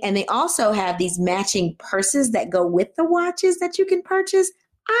amazing. And they also have these matching purses that go with the watches that you can purchase.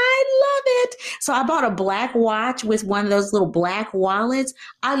 I love it. So I bought a black watch with one of those little black wallets.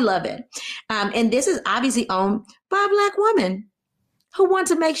 I love it. And this is obviously owned by a Black woman who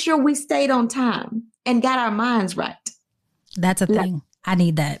wants to make sure we stayed on time and got our minds right. That's a thing. I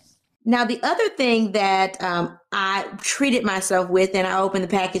need that. Now, the other thing that I treated myself with, and I opened the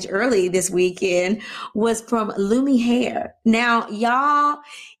package early this weekend, was from Lumi Hair. Now, y'all,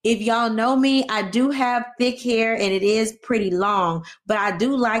 if y'all know me, I do have thick hair and it is pretty long, but I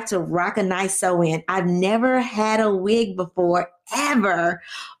do like to rock a nice sew-in. I've never had a wig before, ever.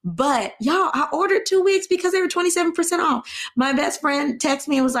 But y'all, I ordered 2 wigs because they were 27% off. My best friend texted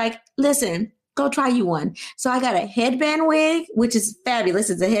me and was like, listen, go try you one. So I got a headband wig, which is fabulous.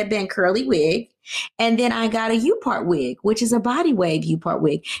 It's a headband curly wig. And then I got a U-part wig, which is a body wave U-part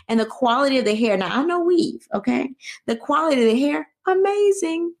wig. And the quality of the hair, now I know weave, okay? The quality of the hair,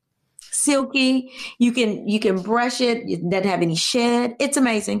 amazing. Silky. You can brush it. It doesn't have any shed. It's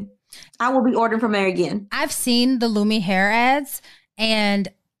amazing. I will be ordering from there again. I've seen the Lumi Hair ads and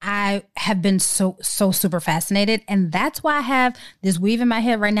I have been so super fascinated. And that's why I have this weave in my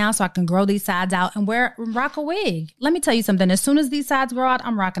head right now so I can grow these sides out and rock a wig. Let me tell you something. As soon as these sides grow out,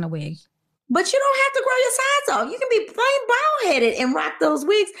 I'm rocking a wig. But you don't have to grow your sides off. You can be plain bald-headed and rock those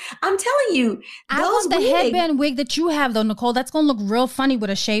wigs. I'm telling you, I want the headband wig that you have, though, Nicole. That's going to look real funny with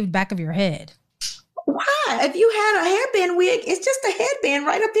a shaved back of your head. Why? If you had a headband wig, it's just a headband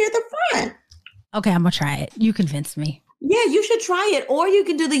right up there at the front. Okay, I'm going to try it. You convinced me. Yeah, you should try it. Or you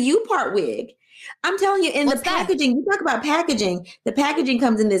can do the U-part wig. I'm telling you, the packaging, you talk about packaging. The packaging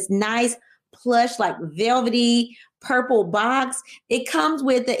comes in this nice, plush, like velvety, purple box. It comes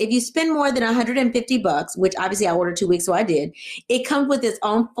with, if you spend more than $150, which obviously I ordered 2 weeks, so I did. It comes with its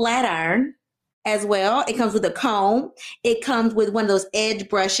own flat iron as well. It comes with a comb. It comes with one of those edge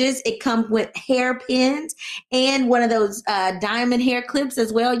brushes. It comes with hairpins and one of those diamond hair clips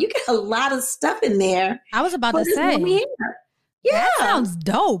as well. You get a lot of stuff in there. I was about to say, yeah, that sounds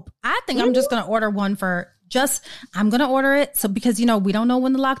dope. I think I'm just going to order one I'm going to order it. So because, we don't know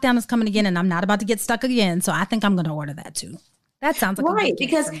when the lockdown is coming again and I'm not about to get stuck again. So I think I'm going to order that too. That sounds like right,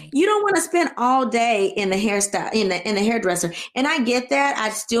 because you don't want to spend all day in the hairstyle, in the hairdresser. And I get that.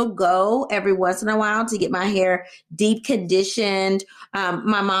 I still go every once in a while to get my hair deep conditioned.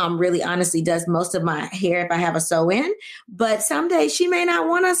 My mom really honestly does most of my hair if I have a sew-in. But some days she may not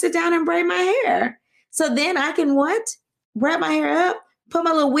want to sit down and braid my hair. So then I can wrap my hair up, put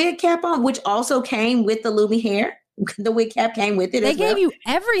my little wig cap on, which also came with the Lumi hair. The wig cap came with it. They gave you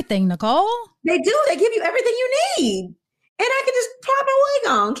everything, Nicole. They do. They give you everything you need. And I can just pop my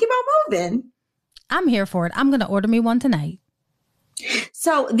wig on, keep on moving. I'm here for it. I'm going to order me one tonight.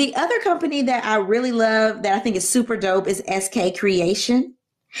 So the other company that I really love that I think is super dope is SK Creation.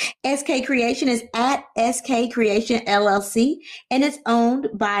 SK Creation is at SK Creation LLC, and it's owned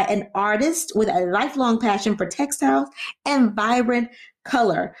by an artist with a lifelong passion for textiles and vibrant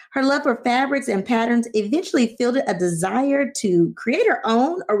color. Her love for fabrics and patterns eventually fielded a desire to create her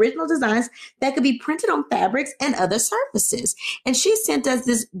own original designs that could be printed on fabrics and other surfaces. And she sent us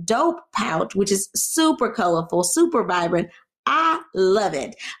this dope pouch, which is super colorful, super vibrant. I love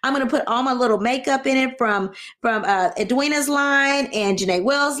it. I'm going to put all my little makeup in it from Edwina's line and Janae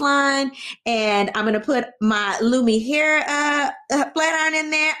Wells' line. And I'm going to put my Lumi hair flat iron in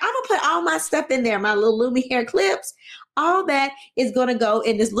there. I'm going to put all my stuff in there, my little Lumi hair clips. All that is going to go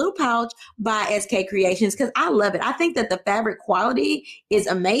in this little pouch by SK Creations because I love it. I think that the fabric quality is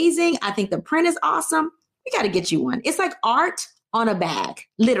amazing. I think the print is awesome. We got to get you one. It's like art on a bag,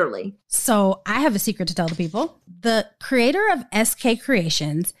 literally. So I have a secret to tell the people. The creator of SK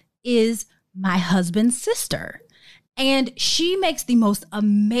Creations is my husband's sister. And she makes the most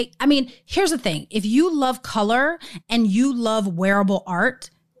amazing. I mean, here's the thing. If you love color and you love wearable art,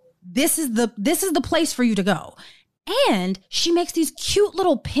 this is the place for you to go. And she makes these cute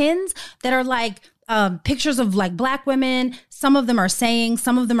little pins that are like pictures of like Black women. Some of them are sayings,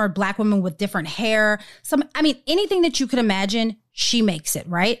 some of them are Black women with different hair. Anything that you could imagine, she makes it,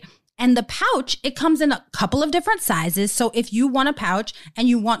 right? And the pouch, it comes in a couple of different sizes. So if you want a pouch and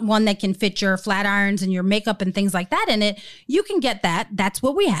you want one that can fit your flat irons and your makeup and things like that in it, you can get that. That's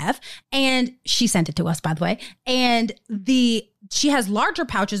what we have. And she sent it to us, by the way. And she has larger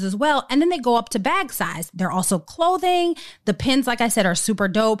pouches as well. And then they go up to bag size. They're also clothing. The pins, like I said, are super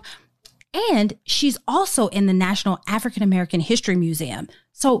dope. And she's also in the National African American History Museum.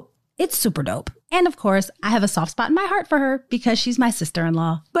 So it's super dope. And of course, I have a soft spot in my heart for her because she's my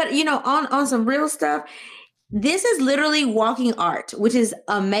sister-in-law. But, on some real stuff, this is literally walking art, which is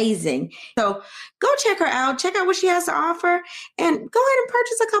amazing. So go check her out. Check out what she has to offer and go ahead and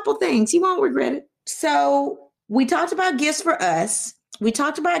purchase a couple things. You won't regret it. So we talked about gifts for us. We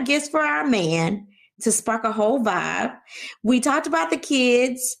talked about gifts for our man to spark a whole vibe. We talked about the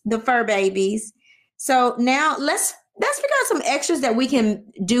kids, the fur babies. So now let's figure out some extras that we can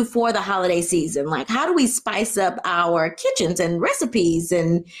do for the holiday season. Like, how do we spice up our kitchens and recipes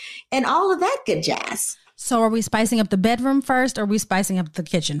and all of that good jazz? So are we spicing up the bedroom first or are we spicing up the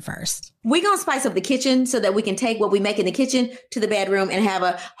kitchen first? We're going to spice up the kitchen so that we can take what we make in the kitchen to the bedroom and have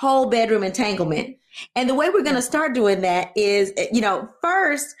a whole bedroom entanglement. And the way we're going to start doing that is,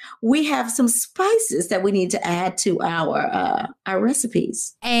 first we have some spices that we need to add to our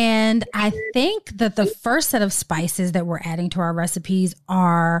recipes. And I think that the first set of spices that we're adding to our recipes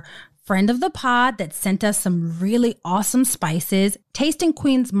are friend of the pod that sent us some really awesome spices, Tasting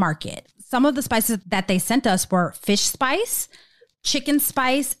Queen's Market. Some of the spices that they sent us were fish spice, chicken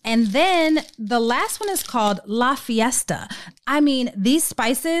spice. And then the last one is called La Fiesta. I mean, these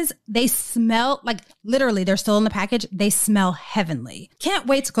spices, they smell like literally they're still in the package. They smell heavenly. Can't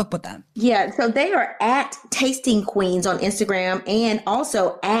wait to cook with them. Yeah. So they are at Tasting Queens on Instagram and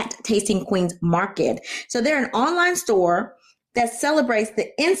also at Tasting Queens Market. So they're an online store that celebrates the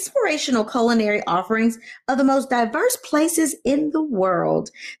inspirational culinary offerings of the most diverse places in the world.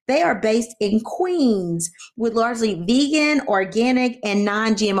 They are based in Queens with largely vegan, organic, and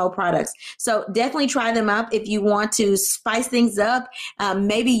non-GMO products. So definitely try them out if you want to spice things up.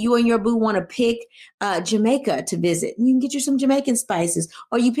 Maybe you and your boo want to pick Jamaica to visit. You can get you some Jamaican spices,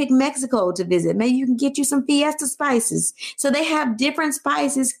 or you pick Mexico to visit. Maybe you can get you some Fiesta spices. So they have different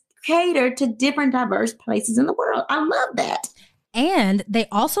spices catered to different diverse places in the world. I love that. And they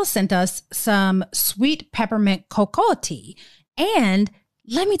also sent us some sweet peppermint cocoa tea. And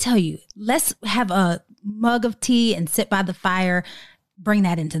let me tell you, let's have a mug of tea and sit by the fire. Bring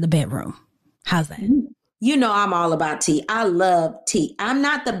that into the bedroom. How's that? You know, I'm all about tea. I love tea. I'm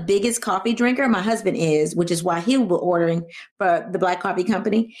not the biggest coffee drinker. My husband is, which is why he will be ordering for the Black Coffee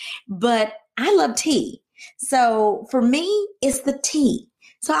Company. But I love tea. So for me, it's the tea.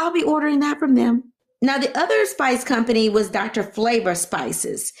 So I'll be ordering that from them. Now, the other spice company was Dr. Flavor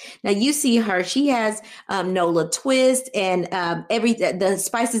Spices. Now, you see her. She has Nola Twist and the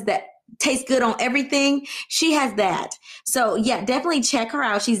spices that taste good on everything. She has that. So, yeah, definitely check her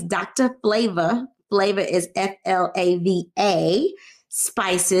out. She's Dr. Flavor. Flavor is Flava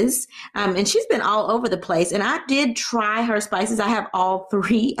Spices. And she's been all over the place. And I did try her spices. I have all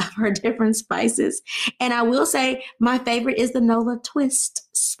 3 of her different spices. And I will say my favorite is the Nola Twist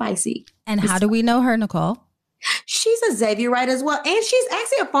spicy. And how do we know her, Nicole? She's a Xavierite as well. And she's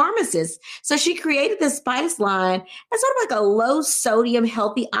actually a pharmacist. So she created this spice line as sort of like a low sodium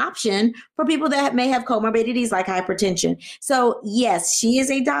healthy option for people that may have comorbidities like hypertension. So yes, she is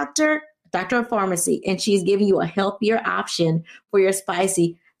a doctor of pharmacy, and she's giving you a healthier option for your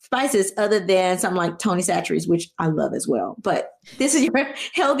spices other than something like Tony Chachere's, which I love as well. But this is your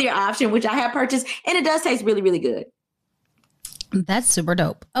healthier option, which I have purchased, and it does taste really, really good. That's super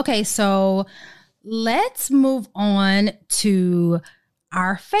dope. Okay, so let's move on to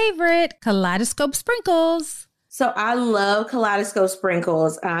our favorite Kaleidoscope sprinkles. So I love Kaleidoscope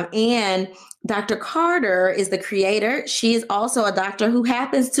sprinkles, and Dr. Carter is the creator. She is also a doctor who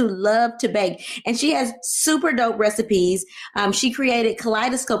happens to love to bake, and she has super dope recipes. She created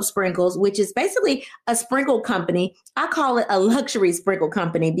Kaleidoscope Sprinkles, which is basically a sprinkle company. I call it a luxury sprinkle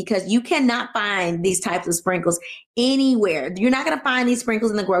company because you cannot find these types of sprinkles anywhere. You're not going to find these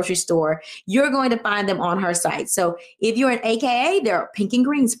sprinkles in the grocery store. You're going to find them on her site. So if you're an AKA, there are pink and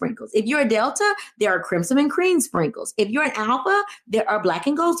green sprinkles. If you're a Delta, there are crimson and cream sprinkles. If you're an Alpha, there are black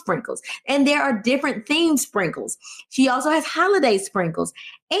and gold sprinkles. And there are different themed sprinkles. She also has holiday sprinkles.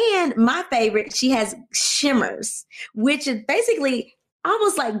 And my favorite, she has shimmers, which is basically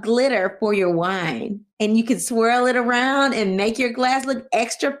almost like glitter for your wine. And you can swirl it around and make your glass look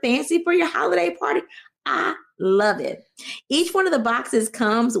extra fancy for your holiday party. I love it. Each one of the boxes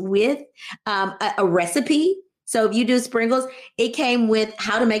comes with a recipe. So if you do sprinkles, it came with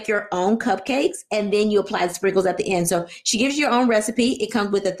how to make your own cupcakes, and then you apply the sprinkles at the end. So she gives you your own recipe. It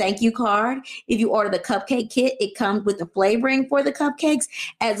comes with a thank you card. If you order the cupcake kit, it comes with the flavoring for the cupcakes,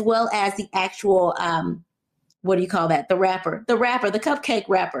 as well as the actual, what do you call that? The cupcake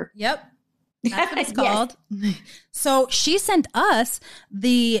wrapper. Yep. That's what it's called. Yes. So she sent us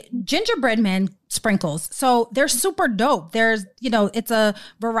the gingerbread man sprinkles. So they're super dope. There's, it's a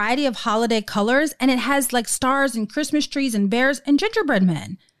variety of holiday colors, and it has like stars and Christmas trees and bears and gingerbread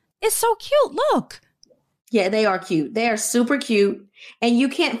men. It's so cute. Look. Yeah, they are cute. They are super cute, and you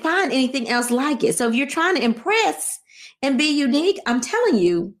can't find anything else like it. So if you're trying to impress and be unique, I'm telling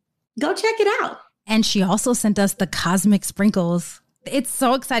you, go check it out. And she also sent us the cosmic sprinkles. It's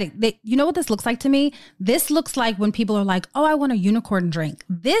so exciting. You know what this looks like to me? This looks like when people are like, oh, I want a unicorn drink.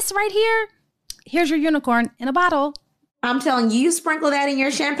 This right here, here's your unicorn in a bottle. I'm telling you, you sprinkle that in your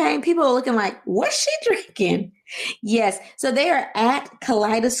champagne, people are looking like, what's she drinking? Yes. So they are at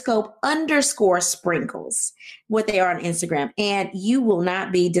Kaleidoscope_sprinkles, what they are on Instagram. And you will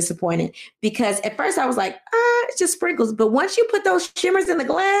not be disappointed, because at first I was like, it's just sprinkles. But once you put those shimmers in the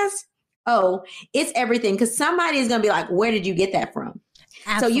glass, oh, it's everything. Because somebody is going to be like, where did you get that from?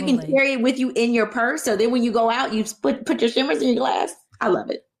 Absolutely. So you can carry it with you in your purse. So then when you go out, you put your shimmers in your glass. I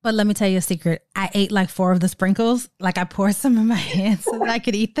love it. But let me tell you a secret. I ate like 4 of the sprinkles. Like I poured some in my hands so that I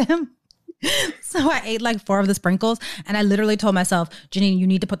could eat them. So I ate like 4 of the sprinkles, and I literally told myself, Janine, you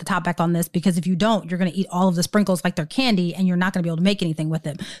need to put the top back on this, because if you don't, you're going to eat all of the sprinkles like they're candy, and you're not going to be able to make anything with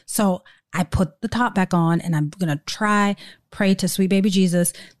them. So I put the top back on and I'm going to pray to sweet baby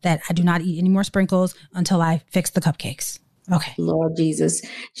Jesus that I do not eat any more sprinkles until I fix the cupcakes. Okay. Lord Jesus.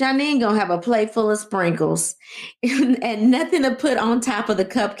 Janine gonna have a plate full of sprinkles and nothing to put on top of the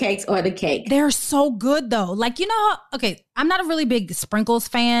cupcakes or the cake. They're so good though. Like, okay, I'm not a really big sprinkles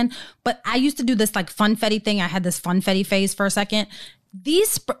fan, but I used to do this like funfetti thing. I had this funfetti phase for a second.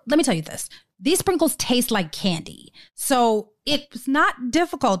 Let me tell you this. These sprinkles taste like candy. So it's not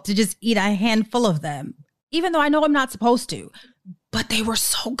difficult to just eat a handful of them, even though I know I'm not supposed to. But they were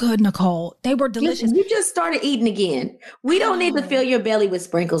so good, Nicole. They were delicious. Listen, you just started eating again. We don't need to fill your belly with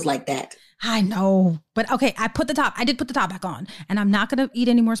sprinkles like that. I know. But okay, I did put the top back on. And I'm not going to eat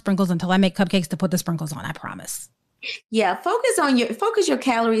any more sprinkles until I make cupcakes to put the sprinkles on. I promise. Yeah, focus your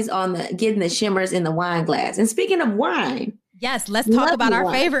calories on getting the shimmers in the wine glass. And speaking of wine. Yes, let's talk about our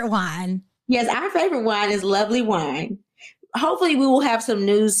favorite wine. Yes, our favorite wine is lovely wine. Hopefully we will have some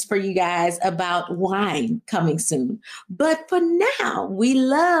news for you guys about wine coming soon. But for now, we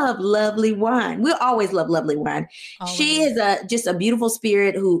love lovely wine. We'll always love lovely wine. Always. She is just a beautiful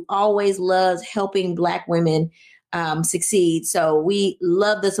spirit who always loves helping Black women succeed. So we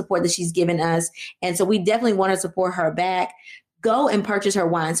love the support that she's given us. And so we definitely want to support her back. Go and purchase her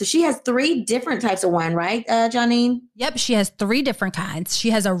wine. So she has 3 different types of wine, right, Janine? Yep, she has 3 different kinds.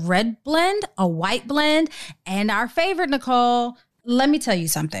 She has a red blend, a white blend, and our favorite, Nicole. Let me tell you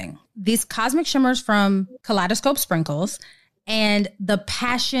something. These Cosmic Shimmers from Kaleidoscope Sprinkles and the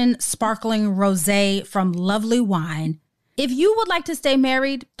Passion Sparkling Rosé from Lovely Wine. If you would like to stay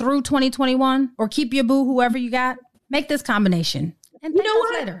married through 2021 or keep your boo, whoever you got, make this combination. And you know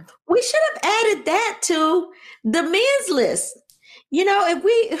what? Later. We should have added that to the men's list. If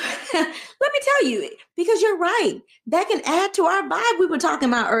we, let me tell you, because you're right, that can add to our vibe we were talking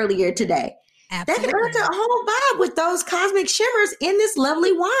about earlier today. Absolutely. That can add to a whole vibe with those cosmic shimmers in this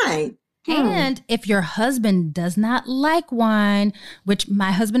lovely wine. And if your husband does not like wine, which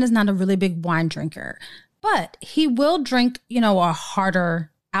my husband is not a really big wine drinker, but he will drink, a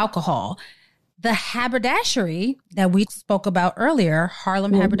harder alcohol. The haberdashery that we spoke about earlier,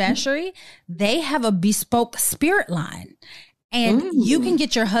 Harlem Haberdashery, they have a bespoke spirit line. And you can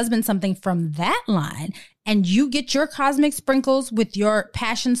get your husband something from that line, and you get your cosmic sprinkles with your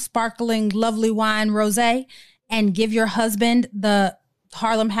passion sparkling lovely wine rosé, and give your husband the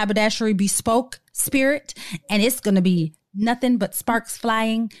Harlem Haberdashery bespoke spirit, and it's going to be nothing but sparks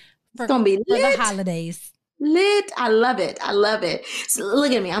flying for the holidays. Lit. I love it. I love it. So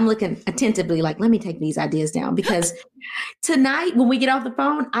look at me. I'm looking attentively like, let me take these ideas down, because tonight when we get off the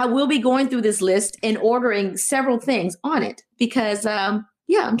phone, I will be going through this list and ordering several things on it because, I'm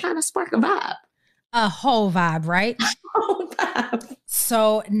trying to spark a vibe. A whole vibe, right? A whole vibe.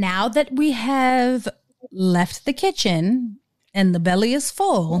 So now that we have left the kitchen and the belly is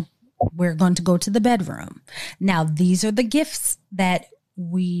full, we're going to go to the bedroom. Now, these are the gifts that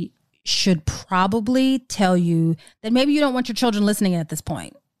we should probably tell you that maybe you don't want your children listening at this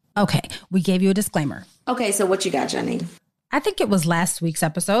point. Okay, we gave you a disclaimer. Okay, so what you got, Janine? I think it was last week's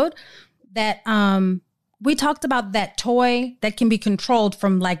episode that we talked about that toy that can be controlled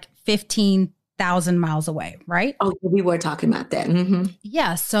from like 15,000 miles away, right? Oh, we were talking about that. Mm-hmm.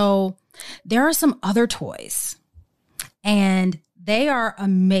 Yeah, so there are some other toys and they are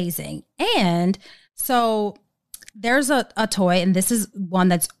amazing. And so there's a toy, and this is one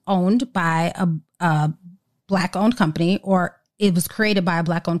that's owned by a Black-owned company, or it was created by a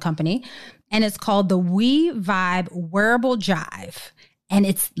Black-owned company, and it's called the We Vibe Wearable Jive, and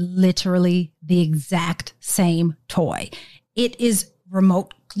it's literally the exact same toy. It is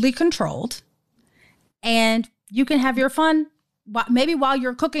remotely controlled, and you can have your fun. Maybe while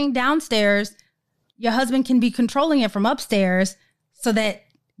you're cooking downstairs, your husband can be controlling it from upstairs so that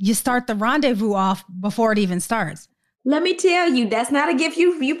you start the rendezvous off before it even starts. Let me tell you, that's not a gift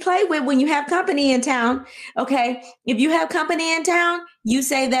you play with when you have company in town. Okay. If you have company in town, you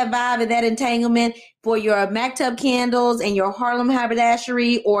save that vibe and that entanglement for your Mactub candles and your Harlem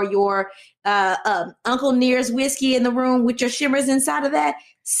Haberdashery or your Uncle Near's whiskey in the room with your shimmers inside of that.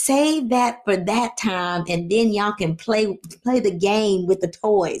 Save that for that time. And then y'all can play the game with the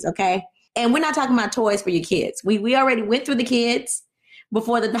toys. Okay. And we're not talking about toys for your kids. We already went through the kids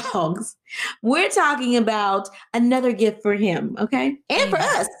before the dogs. We're talking about another gift for him, okay? And for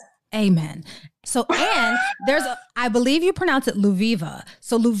us. Amen. So, and there's I believe you pronounce it Luviva.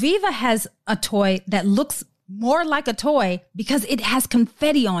 So Luviva has a toy that looks more like a toy because it has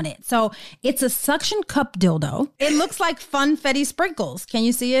confetti on it. So it's a suction cup dildo. It looks like funfetti sprinkles. Can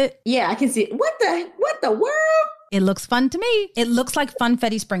you see it? Yeah, I can see it. What the world? It looks fun to me. It looks like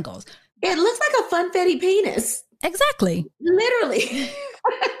funfetti sprinkles. It looks like a funfetti penis. Exactly. Literally.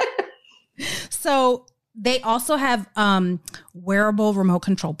 So they also have wearable remote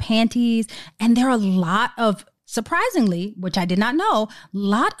control panties. And there are a lot of, surprisingly, which I did not know,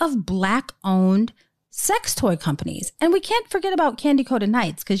 lot of Black owned sex toy companies. And we can't forget about Candy Coated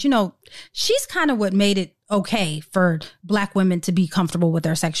Nights because, she's kind of what made it okay for Black women to be comfortable with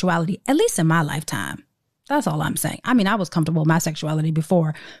their sexuality, at least in my lifetime. That's all I'm saying. I mean, I was comfortable with my sexuality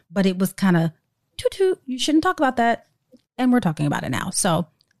before, but it was kind of toot, you shouldn't talk about that. And we're talking about it now. So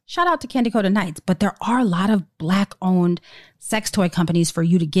shout out to Candy Coated Nights. But there are a lot of Black owned sex toy companies for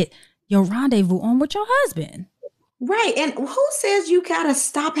you to get your rendezvous on with your husband. Right. And who says you gotta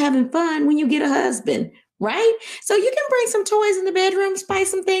stop having fun when you get a husband? Right. So you can bring some toys in the bedroom,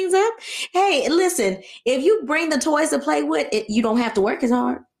 spice some things up. Hey, listen, if you bring the toys to play with, you don't have to work as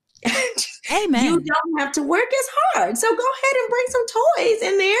hard. Amen. You don't have to work as hard. So go ahead and bring some toys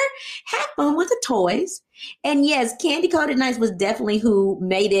in there. Have fun with the toys. And yes, Candy Coated Nights was definitely who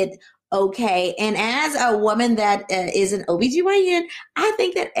made it okay. And as a woman that is an OBGYN, I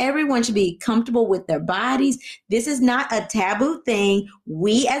think that everyone should be comfortable with their bodies. This is not a taboo thing.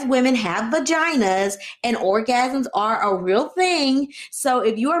 We as women have vaginas and orgasms are a real thing. So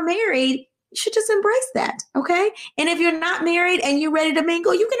if you are married, you should just embrace that. Okay. And if you're not married and you're ready to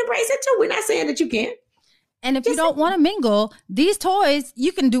mingle, you can embrace it too. We're not saying that you can't. And if you don't want to mingle, these toys,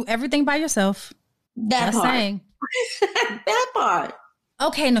 you can do everything by yourself. That part. Saying. That part.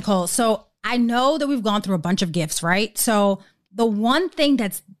 Okay, Nicole. So I know that we've gone through a bunch of gifts, right? So the one thing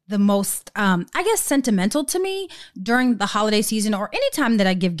that's the most, sentimental to me during the holiday season or anytime that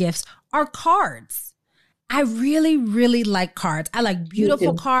I give gifts are cards. I really, really like cards. I like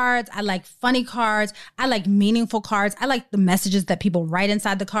beautiful cards. I like funny cards. I like meaningful cards. I like the messages that people write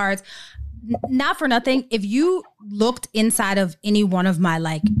inside the cards. Not for nothing. If you looked inside of any one of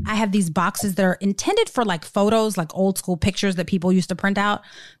my, I have these boxes that are intended for photos, old school pictures that people used to print out.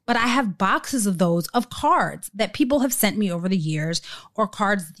 But I have boxes of those of cards that people have sent me over the years or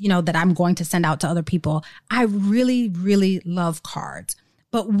cards, that I'm going to send out to other people. I really, really love cards.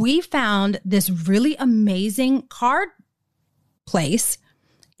 But we found this really amazing card place.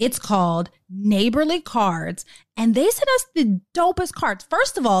 It's called Neighborly Cards, and they sent us the dopest cards.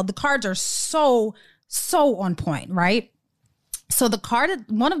 First of all, the cards are so on point, right? So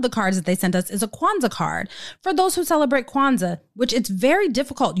one of the cards that they sent us is a Kwanzaa card for those who celebrate Kwanzaa, which it's very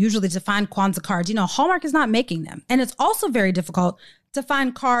difficult usually to find Kwanzaa cards. Hallmark is not making them. And it's also very difficult to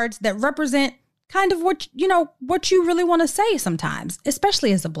find cards that represent kind of what you really want to say sometimes,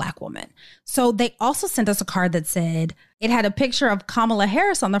 especially as a Black woman. So they also sent us a card that said, it had a picture of Kamala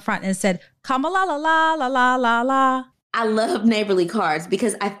Harris on the front and it said, Kamala la la la la la la. I love neighborly cards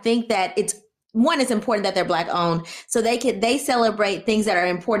because I think that it's important that they're Black owned. So they celebrate things that are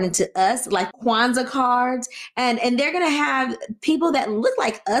important to us, like Kwanzaa cards. And they're going to have people that look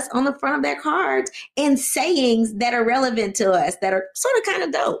like us on the front of their cards and sayings that are relevant to us that are sort of kind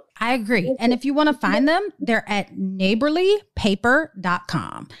of dope. I agree. And if you want to find them, they're at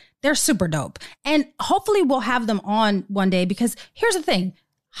neighborlypaper.com. They're super dope. And hopefully we'll have them on one day because here's the thing.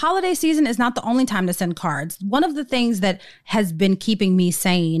 Holiday season is not the only time to send cards. One of the things that has been keeping me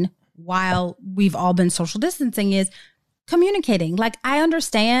sane while we've all been social distancing is communicating. I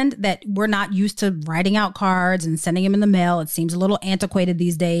understand that we're not used to writing out cards and sending them in the mail. It seems a little antiquated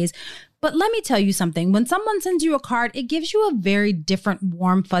these days. But let me tell you something. When someone sends you a card, it gives you a very different,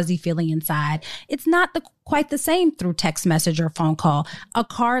 warm, fuzzy feeling inside. It's not quite the same through text message or phone call. A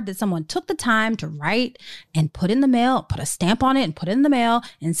card that someone took the time to write and put in the mail, put a stamp on it and put it in the mail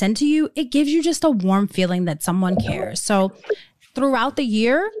and send to you, it gives you just a warm feeling that someone cares. So throughout the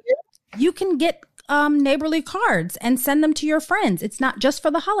year, you can get neighborly cards and send them to your friends. It's not just for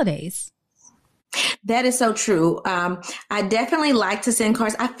the holidays. That is so true. I definitely like to send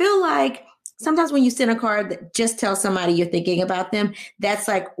cards. I feel like sometimes when you send a card that just tells somebody you're thinking about them, that's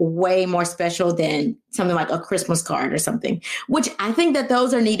way more special than something like a Christmas card or something, which I think that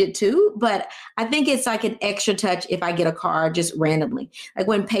those are needed too. But I think it's an extra touch if I get a card just randomly.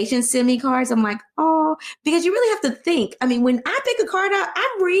 When patients send me cards, I'm like, oh, because you really have to think. I mean, when I pick a card out,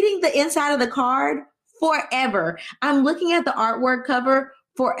 I'm reading the inside of the card forever. I'm looking at the artwork cover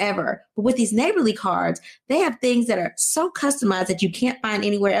forever. But with these neighborly cards, they have things that are so customized that you can't find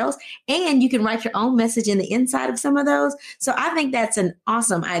anywhere else. And you can write your own message in the inside of some of those. So I think that's an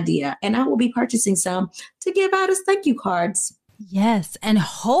awesome idea. And I will be purchasing some to give out as thank you cards. Yes. And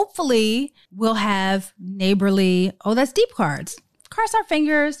hopefully we'll have neighborly, that's deep cards. Cross our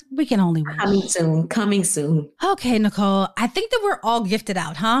fingers. We can only win. Coming soon. Okay, Nicole. I think that we're all gifted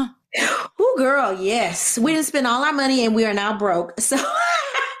out, huh? Oh, girl, yes. We didn't spend all our money and we are now broke. So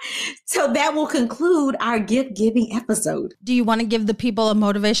So that will conclude our gift giving episode. Do you want to give the people a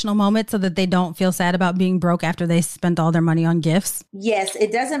motivational moment so that they don't feel sad about being broke after they spent all their money on gifts? Yes,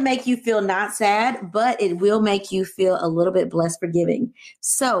 it doesn't make you feel not sad, but it will make you feel a little bit blessed for giving.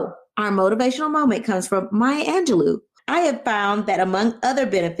 So our motivational moment comes from Maya Angelou. I have found that among other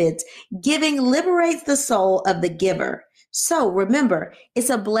benefits, giving liberates the soul of the giver. So remember, it's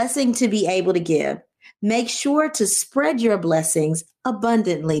a blessing to be able to give. Make sure to spread your blessings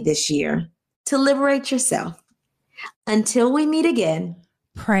abundantly this year to liberate yourself. Until we meet again,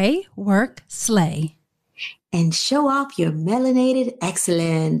 pray, work, slay, and show off your melanated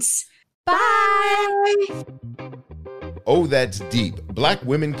excellence. Bye. Oh, That's Deep, Black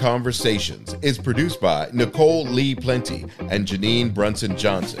Women Conversations is produced by Nicole Lee Plenty and Janine Brunson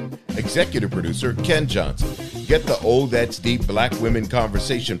Johnson. Executive producer, Ken Johnson. Get the Oh, That's Deep, Black Women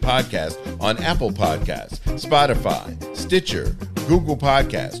Conversation podcast on Apple Podcasts, Spotify, Stitcher, Google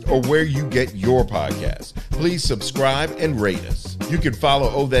Podcasts, or where you get your podcasts. Please subscribe and rate us. You can follow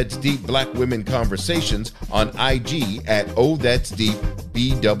Oh, That's Deep, Black Women Conversations on IG at Oh, That's Deep,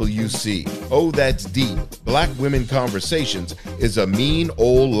 BWC. Oh, That's Deep, Black Women Conversations is a Mean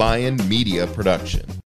Old Lion Media production.